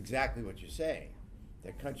it's exactly what you're saying.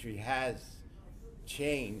 The country has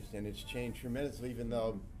changed, and it's changed tremendously. Even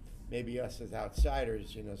though maybe us as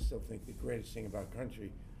outsiders, still think the greatest thing about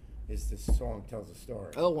country is the song tells a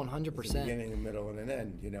story. Oh, 100%. There's a beginning, a middle, and an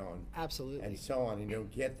end, and absolutely, and so on. You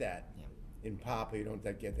don't get that in pop, or you don't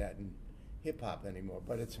get that in hip hop anymore.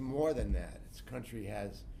 But it's more than that. It's country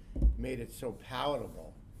has made it so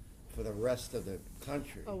palatable for the rest of the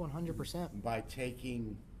country. Oh, 100%. By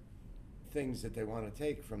taking things that they want to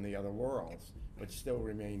take from the other worlds, but still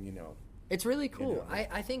remain, It's really cool.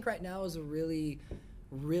 I think right now is a really,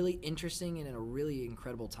 really interesting and in a really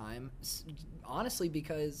incredible time. Honestly,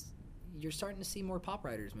 because you're starting to see more pop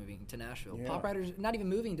writers moving to Nashville. Yeah. Pop writers, not even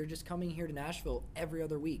moving, they're just coming here to Nashville every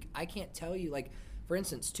other week. I can't tell you, like, for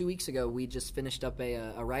instance, 2 weeks ago, we just finished up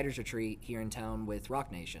a writer's retreat here in town with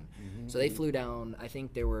Rock Nation. So they flew down, I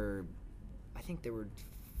think there were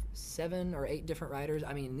 7 or 8 different writers.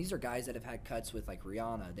 I mean, these are guys that have had cuts with, like,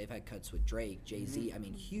 Rihanna. They've had cuts with Drake, Jay-Z. I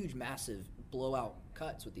mean, huge, massive blowout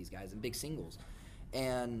cuts with these guys and big singles.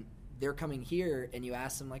 And they're coming here, and you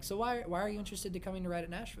ask them, like, so why are you interested in coming to write at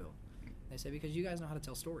Nashville? They say, because you guys know how to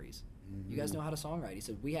tell stories. You guys know how to songwrite. He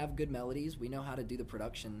said, we have good melodies. We know how to do the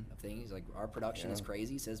production of things. Like, our production is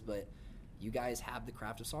crazy. He says, but you guys have the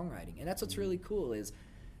craft of songwriting. And that's what's really cool is,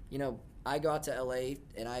 you know, I go out to L.A.,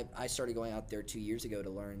 and I started going out there 2 years ago to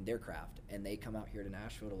learn their craft. And they come out here to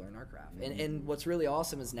Nashville to learn our craft. And what's really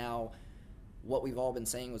awesome is now what we've all been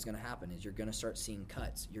saying was going to happen is you're going to start seeing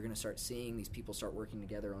cuts. You're going to start seeing these people start working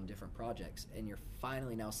together on different projects. And you're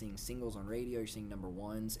finally now seeing singles on radio. You're seeing number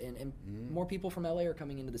ones. And more people from LA are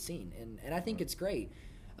coming into the scene. And I think it's great.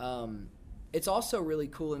 It's also really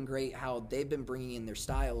cool and great how they've been bringing in their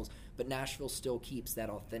styles, but Nashville still keeps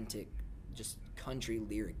that authentic, just country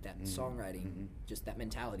lyric, that songwriting, just that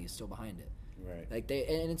mentality is still behind it. Right. Like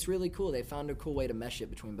and it's really cool. They found a cool way to mesh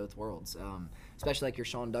it between both worlds. Especially like your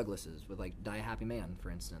Sean Douglas's with like Die a Happy Man,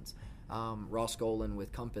 for instance. Ross Golan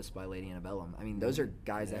with Compass by Lady Antebellum. I mean, those are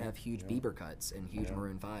guys that have huge Bieber cuts and huge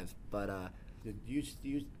Maroon 5. But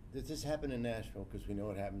does this happen in Nashville? Because we know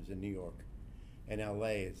what happens in New York and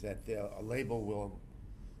L.A. is that a label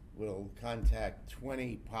will contact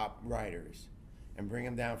 20 pop writers and bring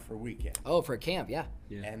them down for a weekend. Oh, for a camp, yeah.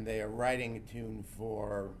 And they are writing a tune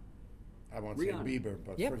for, I won't say Bieber,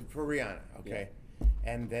 but for Rihanna, okay? Yeah.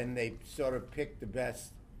 And then they sort of pick the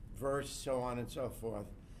best verse, so on and so forth.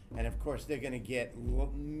 And of course, they're going to get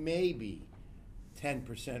maybe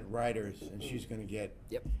 10% writers, and she's going to get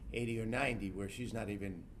 80 or 90, where she's not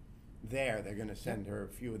even there. They're going to send her a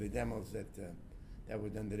few of the demos that were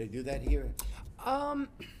done. Did they do that here?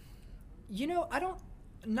 You know,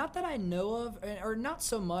 not that I know of, or not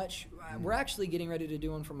so much. We're actually getting ready to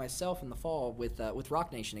do one for myself in the fall with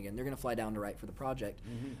Rock Nation again. They're going to fly down to write for the project.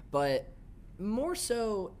 But more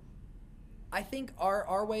so, I think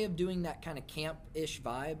our way of doing that kind of camp-ish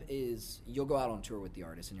vibe is you'll go out on tour with the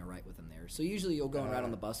artist and you'll write with them there. So usually you'll go and ride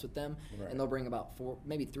on the bus with them, and they'll bring about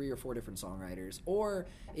maybe 3 or 4 different songwriters. Or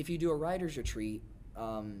if you do a writer's retreat,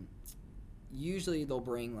 usually they'll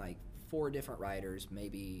bring like 4 different writers,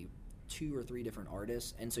 maybe 2 or 3 different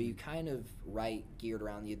artists, and so you kind of write geared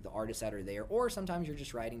around the artists that are there, or sometimes you're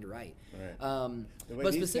just writing to write. The way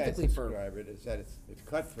but these specifically guys for describe it is that it's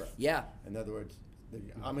cutthroat. Yeah. In other words,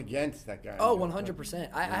 I'm against that guy. Oh,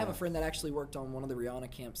 100%. I have a friend that actually worked on one of the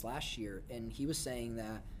Rihanna camps last year, and he was saying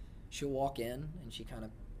that she'll walk in and she kind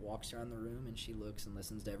of walks around the room and she looks and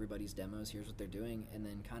listens to everybody's demos, hears what they're doing, and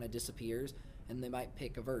then kind of disappears. And they might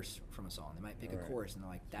pick a verse from a song. They might pick a chorus, and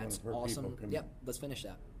they're like, "That's awesome. Yep, let's finish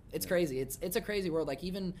that." It's crazy. It's a crazy world. Like,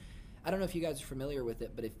 even I don't know if you guys are familiar with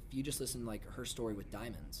it, but if you just listen to like her story with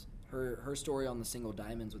Diamonds, her story on the single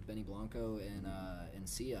Diamonds with Benny Blanco and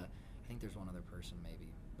Sia. I think there's one other person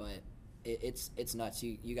maybe, but it's nuts.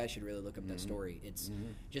 You guys should really look up that story. It's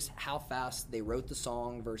just how fast they wrote the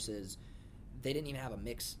song versus they didn't even have a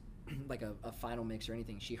mix, like a final mix or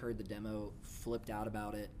anything. She heard the demo, flipped out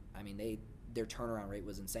about it. I mean, their turnaround rate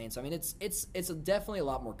was insane. So I mean, it's definitely a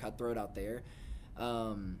lot more cutthroat out there.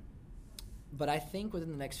 But I think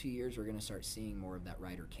within the next few years, we're going to start seeing more of that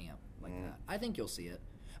writer camp like that. I think you'll see it.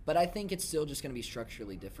 But I think it's still just going to be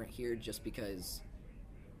structurally different here just because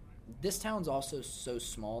this town's also so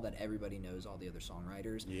small that everybody knows all the other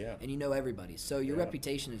songwriters. Yeah. And you know everybody. So your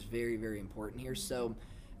reputation is very, very important here. So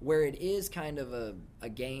where it is kind of a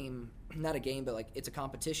game, not a game, but like it's a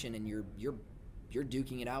competition and you're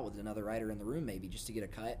duking it out with another writer in the room maybe just to get a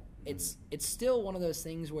cut. It's still one of those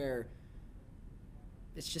things where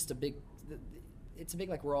it's just a big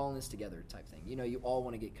like we're all in this together type thing. You know, you all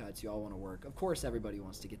want to get cuts, you all want to work. Of course, everybody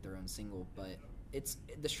wants to get their own single, but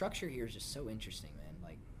the structure here is just so interesting, man.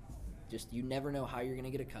 Like, just you never know how you're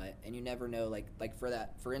gonna get a cut, and you never know like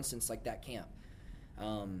for instance, like that camp.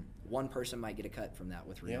 One person might get a cut from that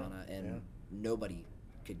with Rihanna, and nobody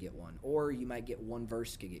could get one, or you might get one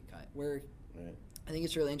verse could get cut. Where I think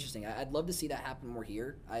it's really interesting. I'd love to see that happen more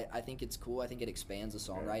here. I think it's cool. I think it expands the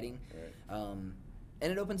songwriting.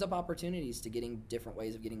 And it opens up opportunities to getting different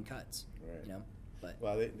ways of getting cuts. You know, but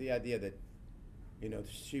the idea that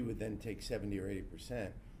she would then take 70 or 80%.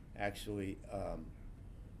 Actually,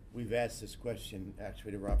 we've asked this question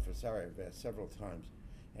actually to Rob Fasari. I've asked several times,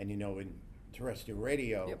 and in terrestrial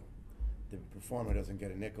radio, the performer doesn't get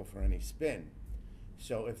a nickel for any spin.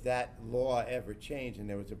 So if that law ever changed and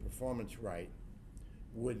there was a performance right,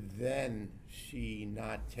 would then she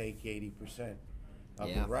not take 80%?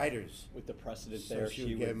 Of the writers with the precedent so there, she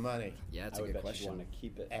would get money. Yeah, it's a good question. I would bet she'd want to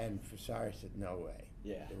keep it. And Fasari said, "No way.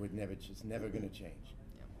 It would never. It's never going to change."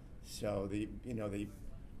 So the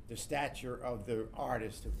stature of the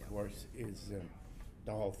artist, of course, is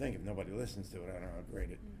the whole thing. If nobody listens to it, I don't know how great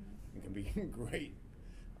it can be. Great.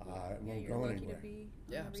 It won't you're go lucky anywhere. to be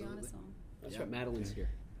on a Rihanna song. That's right. Madeline's here.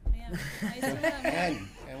 I am. Nice to meet you.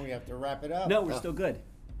 And we have to wrap it up. No, we're still good.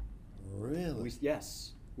 Really?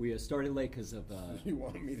 Yes. We started late because of... You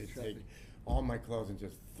want me to take all my clothes and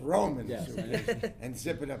just throw them in Yes. the suitcase and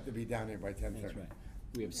zip it up to be down here by 10:30? That's right.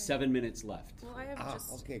 We have 7 minutes left. Well, I have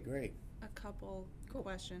just Okay, great. a couple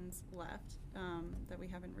questions left that we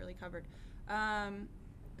haven't really covered.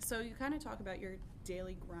 So you kind of talk about your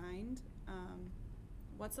daily grind.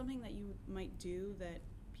 What's something that you might do that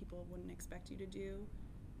people wouldn't expect you to do,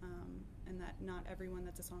 and that not everyone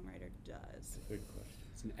that's a songwriter does? Good question.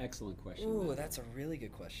 It's an excellent question. Ooh, that's a really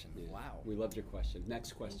good question. Yeah. Wow. We loved your question.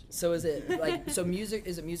 Next question. So is it like music?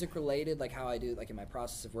 Is it music related, like how I do, like in my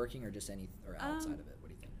process of working, or just or outside of it? What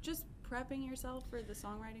do you think? Just prepping yourself for the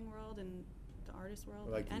songwriting world and the artist world,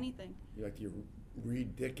 Like you- anything. You like to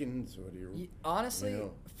read Dickens or do you? Honestly, you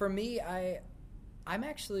know? for me, I'm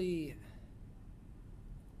actually.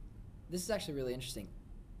 This is actually really interesting.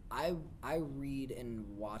 I read and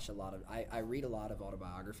watch a lot of. I read a lot of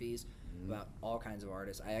autobiographies about all kinds of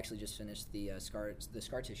artists. I actually just finished the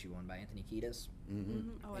Scar Tissue one by Anthony Kiedis. Mm-hmm.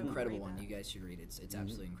 Oh, I wanna Incredible read one. that. You guys should read it. It's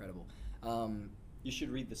absolutely incredible. You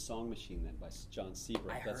should read The Song Machine then by John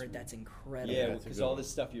Seabrook. I heard that's incredible. Yeah, that's a because good all one.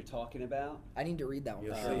 this stuff you're talking about, I need to read that one.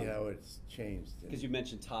 You'll for see sure. how it's changed. because you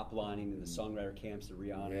mentioned top lining in the songwriter camps, the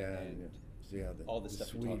Rihanna, yeah, and see how the, all the the stuff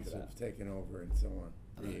you talked Swedes about. have taken over and so on.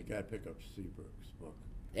 Yeah, you got to pick up Seabrook's book.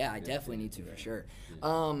 Yeah, I definitely need to for sure.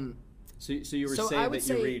 So you were So I saying would that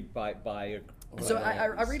you say- read by a So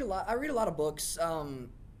I read a lot. I read a lot of books.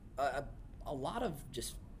 A lot of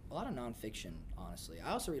nonfiction. Honestly,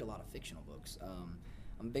 I also read a lot of fictional books.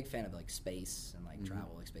 I'm a big fan of like space and like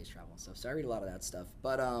travel, like space travel and stuff. So I read a lot of that stuff.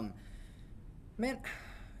 But man,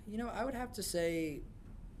 I would have to say,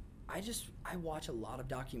 I watch a lot of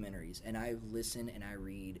documentaries and I listen and I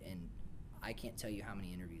read, and I can't tell you how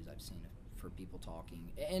many interviews I've seen for people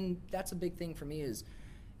talking. And that's a big thing for me is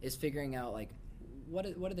figuring out like what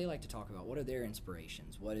do they like to talk about? What are their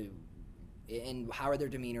inspirations? And how are their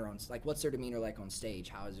demeanor what's their demeanor like on stage?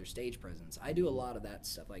 How is their stage presence? I do a lot of that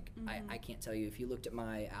stuff. Like I can't tell you, if you looked at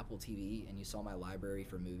my Apple TV and you saw my library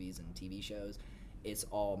for movies and TV shows, it's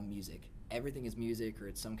all music. Everything is music or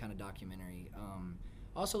it's some kind of documentary.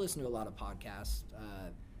 I also listen to a lot of podcasts.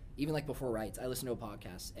 Even like before writes, I listen to a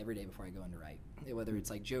podcast every day before I go in to write. Whether it's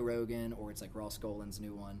like Joe Rogan or it's like Ross Golan's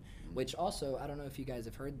new one, which also, I don't know if you guys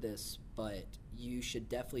have heard this, but you should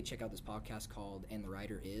definitely check out this podcast called And the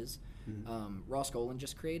Writer Is. Ross Golan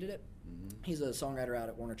just created it. He's a songwriter out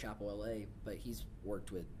at Warner Chappell, LA, but he's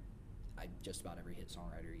worked with just about every hit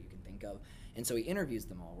songwriter you can think of. And so he interviews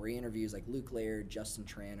them all, where he interviews like Luke Laird, Justin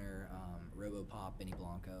Tranter, Robopop, Benny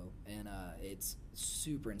Blanco, and it's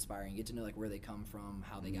super inspiring. You get to know like where they come from,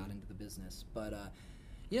 how they got into the business. But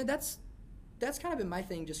that's kind of been my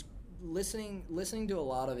thing, just listening to a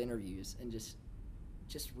lot of interviews and just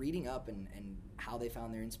reading up and how they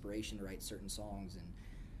found their inspiration to write certain songs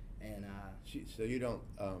and So you don't,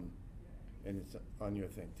 and it's on your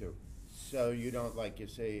thing too. So you don't like you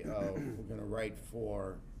say, oh, we're going to write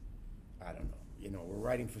for, I don't know, we're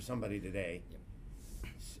writing for somebody today,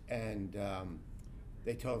 and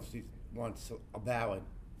they told us he wants a ballad.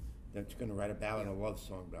 That's going to write a ballad, a love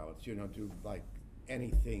song ballad. So you don't do like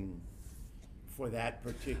anything for that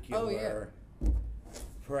particular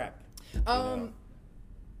prep.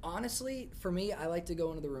 Honestly, for me, I like to go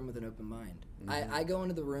into the room with an open mind. I go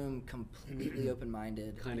into the room completely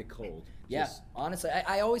open-minded. kind of cold. Yeah, Just honestly,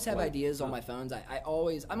 I always have Like, ideas on my phones.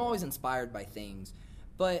 I'm always inspired by things,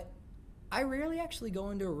 but I rarely actually go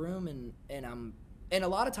into a room and a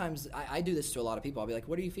lot of times I do this to a lot of people. I'll be like,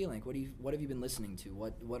 "What are you feeling? What have you been listening to?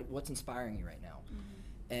 What's inspiring you right now?"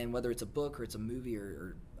 And whether it's a book or it's a movie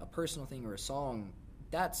or a personal thing or a song,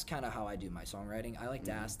 that's kind of how I do my songwriting. I like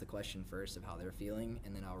to ask the question first of how they're feeling,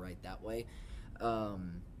 and then I'll write that way.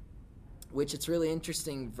 Which it's really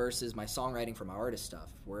interesting versus my songwriting for my artist stuff,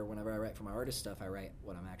 where whenever I write for my artist stuff, I write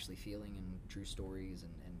what I'm actually feeling and true stories,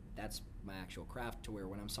 and that's my actual craft, to where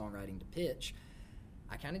when I'm songwriting to pitch,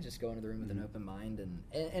 I kind of just go into the room with an open mind,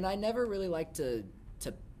 and I never really like to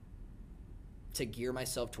gear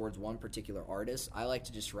myself towards one particular artist. I like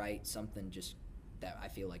to just write something just that I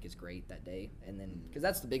feel like is great that day, and then, because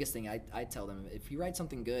that's the biggest thing I tell them, if you write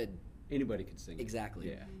something good, anybody could sing it. exactly.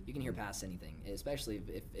 Yeah. You can hear past anything, especially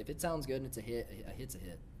if it sounds good and it's a hit. A hit's a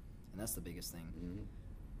hit, and that's the biggest thing.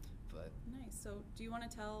 But Nice. So, do you want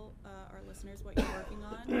to tell our listeners what you're working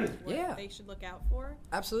on? What Yeah. they should look out for?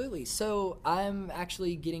 absolutely. So I'm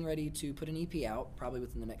actually getting ready to put an EP out, probably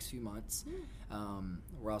within the next few months.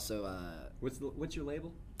 We're also What's your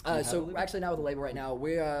label? So we're actually not with the label right now.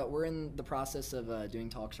 We're in the process of doing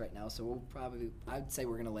talks right now. So we'll probably, I'd say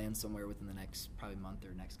we're gonna land somewhere within the next probably month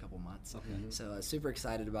or next couple months. Okay. So super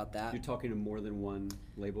excited about that. You're talking to more than one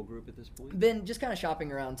label group at this point? Been just kind of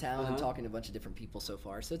shopping around town and Uh-huh. talking to a bunch of different people so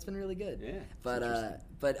far. So it's been really good. Yeah.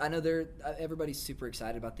 But I know everybody's super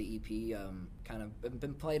excited about the EP. Kind of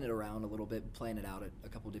been playing it around a little bit, playing it out at a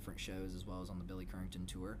couple different shows as well as on the Billy Currington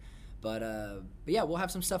tour. But yeah, we'll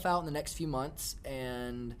have some stuff out in the next few months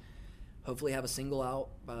and hopefully have a single out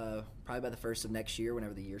probably by the 1st of next year,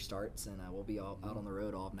 whenever the year starts, and we'll be out on the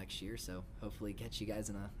road all of next year. So hopefully catch you guys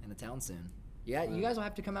in a town soon. Yeah, you guys will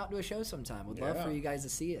have to come out to a show sometime. We'd love for you guys to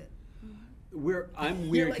see it. I'm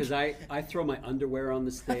weird because I throw my underwear on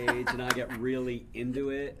the stage and I get really into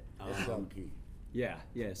it. That's so key. Yeah.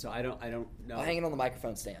 So I don't know. I'll hang it on the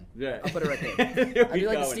microphone stand. Yeah. I'll put it right there. I do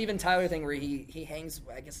like the Steven Tyler thing where he hangs.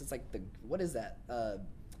 I guess it's like what is that?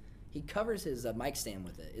 He covers his mic stand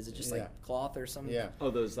with it. Is it just like cloth or something? Yeah.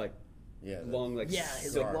 Oh, those like long his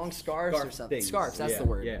scarves. like long scarves or something. Things. Scarves, that's the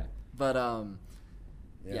word. Yeah. But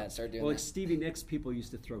start doing Well, like that. Stevie Nicks, people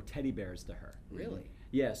used to throw teddy bears to her. Really?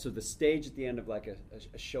 Yeah, so the stage at the end of like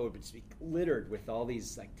a show would be littered with all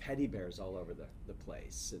these like teddy bears all over the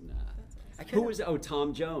place. And who was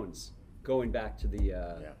Tom Jones, going back to the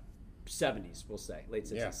 70s, we'll say, late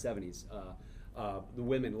 60s, 70s. The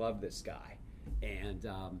women loved this guy. And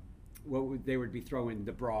they would be throwing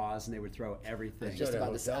the bras and they would throw everything. I was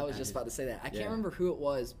just about to say that. I can't remember who it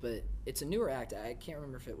was, but it's a newer act. I can't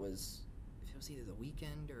remember if it was either The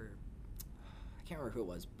Weeknd or I can't remember who it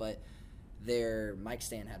was, but their mic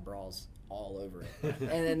stand had bras all over it.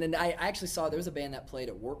 and then I actually saw there was a band that played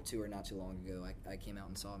at Warped Tour not too long ago. I came out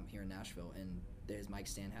and saw them here in Nashville, and his mic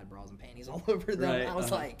stand had bras and panties all over them. Right, I was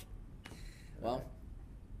like, well,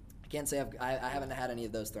 I can't say I haven't had any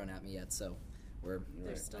of those thrown at me yet, so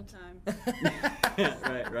There's still time.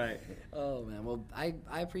 Right. Oh man, well I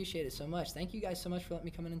appreciate it so much. Thank you guys so much for letting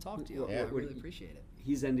me come in and talk to you. I really appreciate it.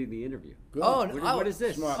 He's ending the interview. Good. Oh, What is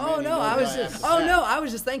this? Smart Oh man, no, I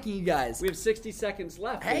was just thanking you guys. We have 60 seconds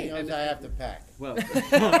left. Hey. He knows I have to pack. Well,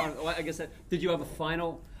 I guess did you have a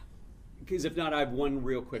final? Because if not, I have one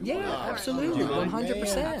real quick one. Yeah, Oh, absolutely, come on,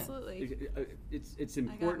 100%. Absolutely. It's I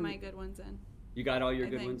important. got my good ones in. You got all your I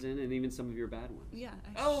good think. ones in, and even some of your bad ones. Yeah,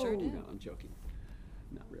 I sure did. No, I'm joking.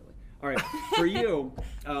 Not really. All right, for you,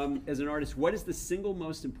 as an artist, what is the single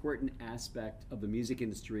most important aspect of the music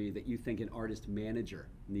industry that you think an artist manager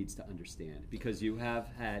needs to understand? Because you have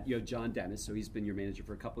John Dennis, so he's been your manager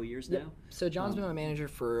for a couple of years now. So John's been my manager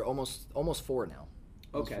for almost 4 now.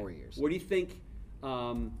 Almost 4 years. What do you think,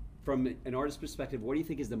 from an artist's perspective, what do you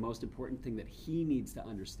think is the most important thing that he needs to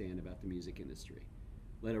understand about the music industry?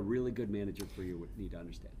 Let a really good manager for you need to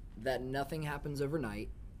understand. That nothing happens overnight.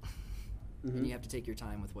 And you have to take your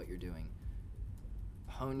time with what you're doing.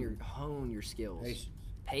 Hone your skills.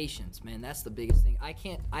 Patience, man, that's the biggest thing. I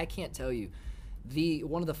can't tell you.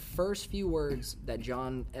 One of the first few words that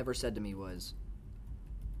John ever said to me was,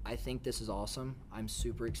 I think this is awesome. I'm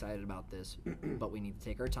super excited about this, but we need to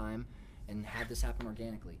take our time and have this happen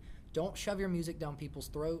organically. Don't shove your music down people's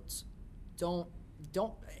throats.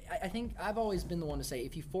 I think I've always been the one to say,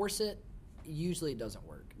 if you force it, usually it doesn't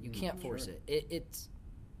work. You can't force it. It's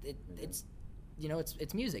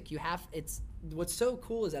music. What's so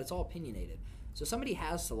cool is that it's all opinionated. So somebody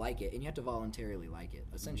has to like it, and you have to voluntarily like it,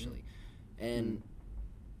 essentially. And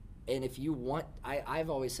if you want, I've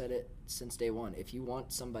always said it since day one, if you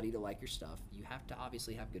want somebody to like your stuff, you have to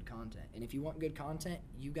obviously have good content. And if you want good content,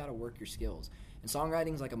 you got to work your skills. And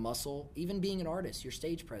songwriting is like a muscle. Even being an artist, your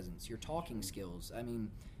stage presence, your talking skills, I mean,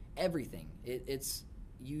 everything.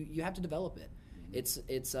 You have to develop it. It's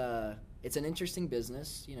an interesting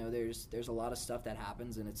business. You know, there's a lot of stuff that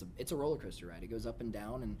happens, and it's a roller coaster ride. It goes up and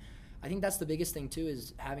down, and I think that's the biggest thing too,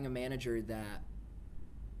 is having a manager that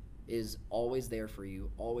is always there for you,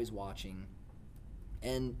 always watching,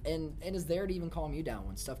 and is there to even calm you down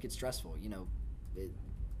when stuff gets stressful. You know,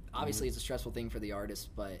 obviously it's a stressful thing for the artist,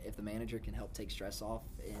 but if the manager can help take stress off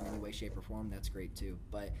in any way, shape, or form, that's great too.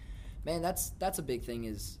 But man, that's a big thing,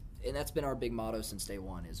 and that's been our big motto since day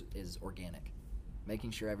one, is organic.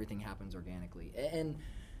 Making sure everything happens organically.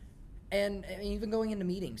 And even going into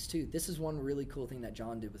meetings too. This is one really cool thing that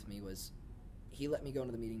John did with me, was he let me go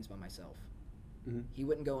into the meetings by myself. He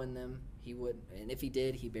wouldn't go in them. And if he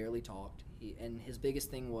did, he barely talked. And his biggest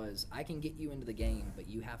thing was, I can get you into the game, but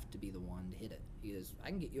you have to be the one to hit it. He goes, I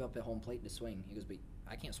can get you up at home plate to swing. He goes, but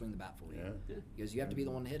I can't swing the bat for you. Yeah. He goes, you have to be the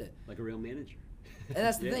one to hit it. Like a real manager. And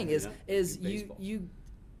that's the thing is Baseball. you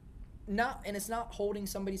not, and it's not holding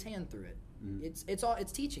somebody's hand through it.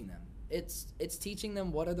 It's teaching them. It's teaching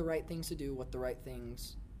them what are the right things to do, what the right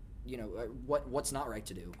things what's not right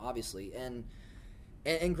to do, obviously,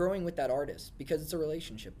 and growing with that artist because it's a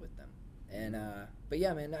relationship with them. And but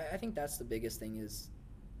yeah, man, I think that's the biggest thing is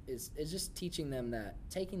just teaching them that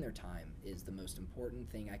taking their time is the most important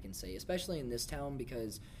thing I can say, especially in this town,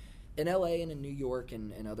 because in LA and in New York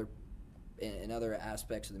and other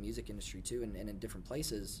aspects of the music industry too, and in different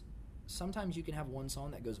places, sometimes you can have one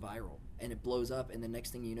song that goes viral and it blows up, and the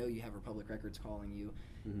next thing you know, you have Republic Records calling you.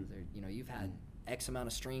 You've had X amount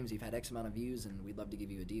of streams, you've had X amount of views, and we'd love to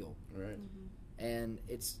give you a deal. Right. And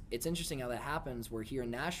it's interesting how that happens, where here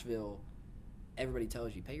in Nashville, everybody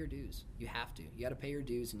tells you, pay your dues. You have to. You got to pay your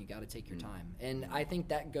dues, and you got to take your time. And I think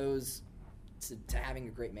that goes to having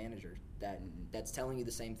a great manager that's telling you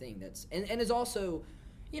the same thing. And is also,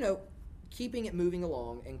 keeping it moving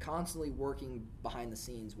along and constantly working behind the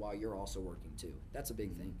scenes while you're also working too. That's a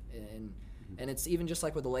big thing. And it's even just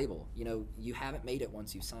like with a label. You haven't made it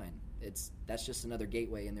once you sign. That's just another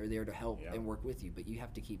gateway, and they're there to help and work with you. But you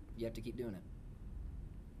have to keep doing it.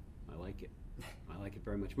 I like it. I like it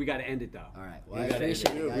very much. We got to end it, though. All right. Well, I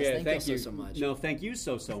appreciate it, guys. Thank you so much. No, thank you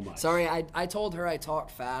so much. Sorry, I told her I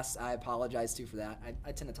talked fast. I apologize, too, for that.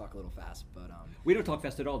 I tend to talk a little fast, but... We don't talk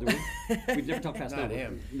fast at all, do we? We never talk fast. Not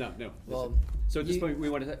him. No. Well, so at this point, we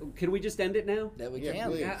want to... Can we just end it now? That we Yeah, can.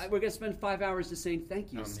 please. We're going to spend 5 hours just saying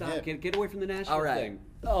thank you. Stop. Get away from the Nashville All right. thing.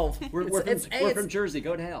 Oh, We're from Jersey.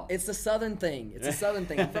 Go to hell. It's the Southern thing. It's a Southern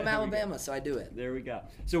thing. I'm from Alabama, so I do it. There we go.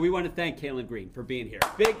 So we want to thank Calynn Green for being here.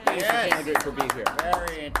 Big thanks to Calynn Green for being here.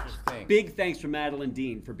 Very interesting. Big thanks for Madeline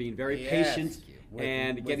Dean for being very Yes. patient With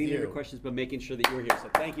and getting you. into the questions, but making sure that you were here. So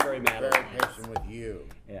thank you very much, Madeline. Very patient with you.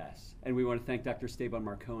 Yes. And we want to thank Dr. Esteban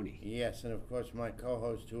Marconi. Yes, and of course my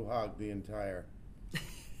co-host who hogged the entire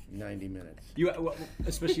 90 minutes.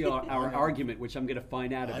 Especially our argument, which I'm going to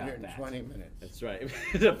find out about that. 120 minutes. That's right.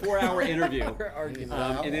 It's a 4-hour interview. Argument.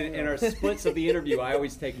 And in our splits of the interview, I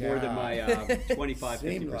always take more than my 25,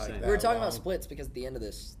 Seemed 50%. like that. We were talking long. about splits because at the end of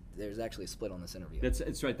this, there's actually a split on this interview.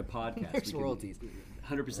 That's right, the podcast. There's royalties.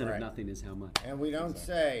 100% of Right. nothing is how much. And we don't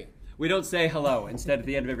say, We don't say hello. Instead, at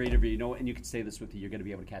the end of every interview, and you can say this with you, you're going to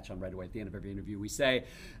be able to catch on right away. At the end of every interview, we say,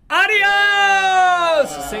 adios!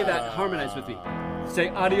 Say that, harmonize with me. Say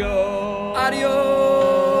adios! Adios!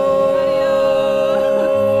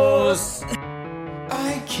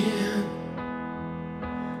 I can't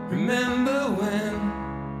remember when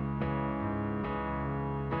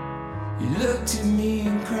you looked at me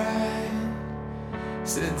and cried,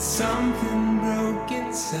 said something broke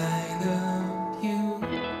inside of you.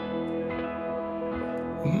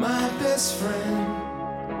 My best friend,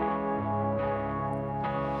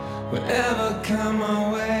 whatever come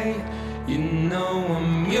my way, you know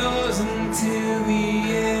I'm yours until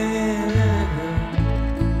the end.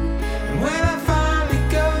 And when I finally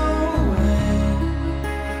go away,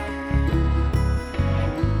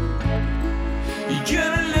 you're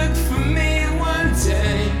gonna look for me one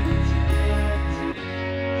day.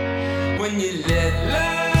 When you let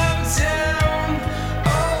love down,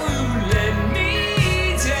 oh, you let me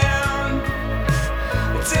down.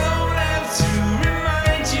 I don't have to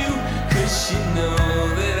remind you, 'cause you know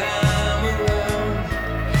that I'm alone.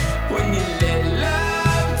 When you let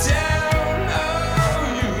love down, oh,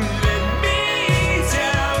 you let me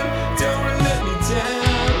down. Don't let me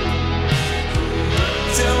down.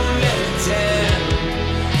 Don't let me down.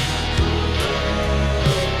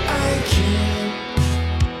 I can't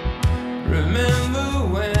remember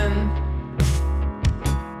when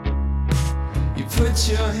you put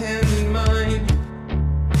your hand in mine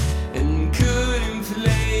and couldn't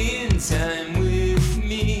play in time with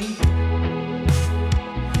me.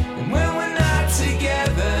 And when we're not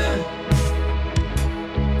together,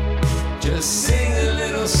 just sing a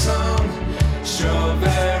little song,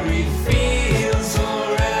 Strawberry Fields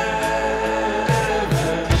forever.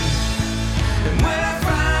 And when I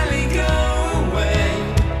finally go away,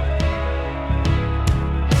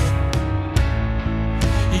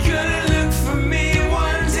 you're gonna look for me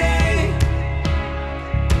one day.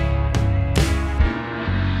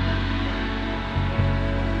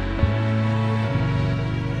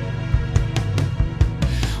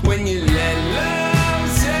 When you let love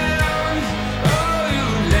down, oh, you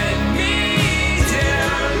let me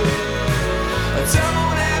down.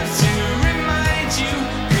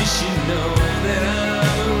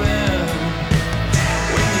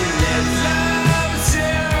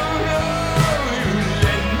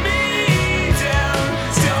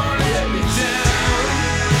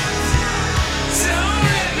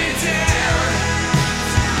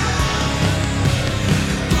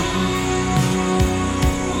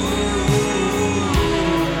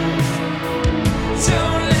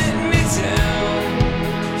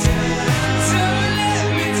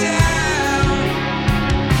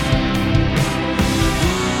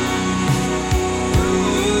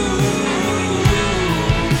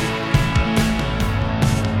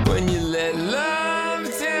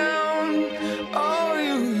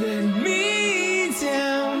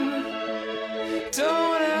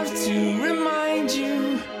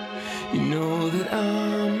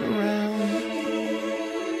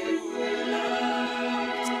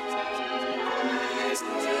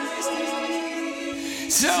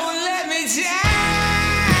 Don't let me down.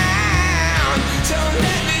 Don't let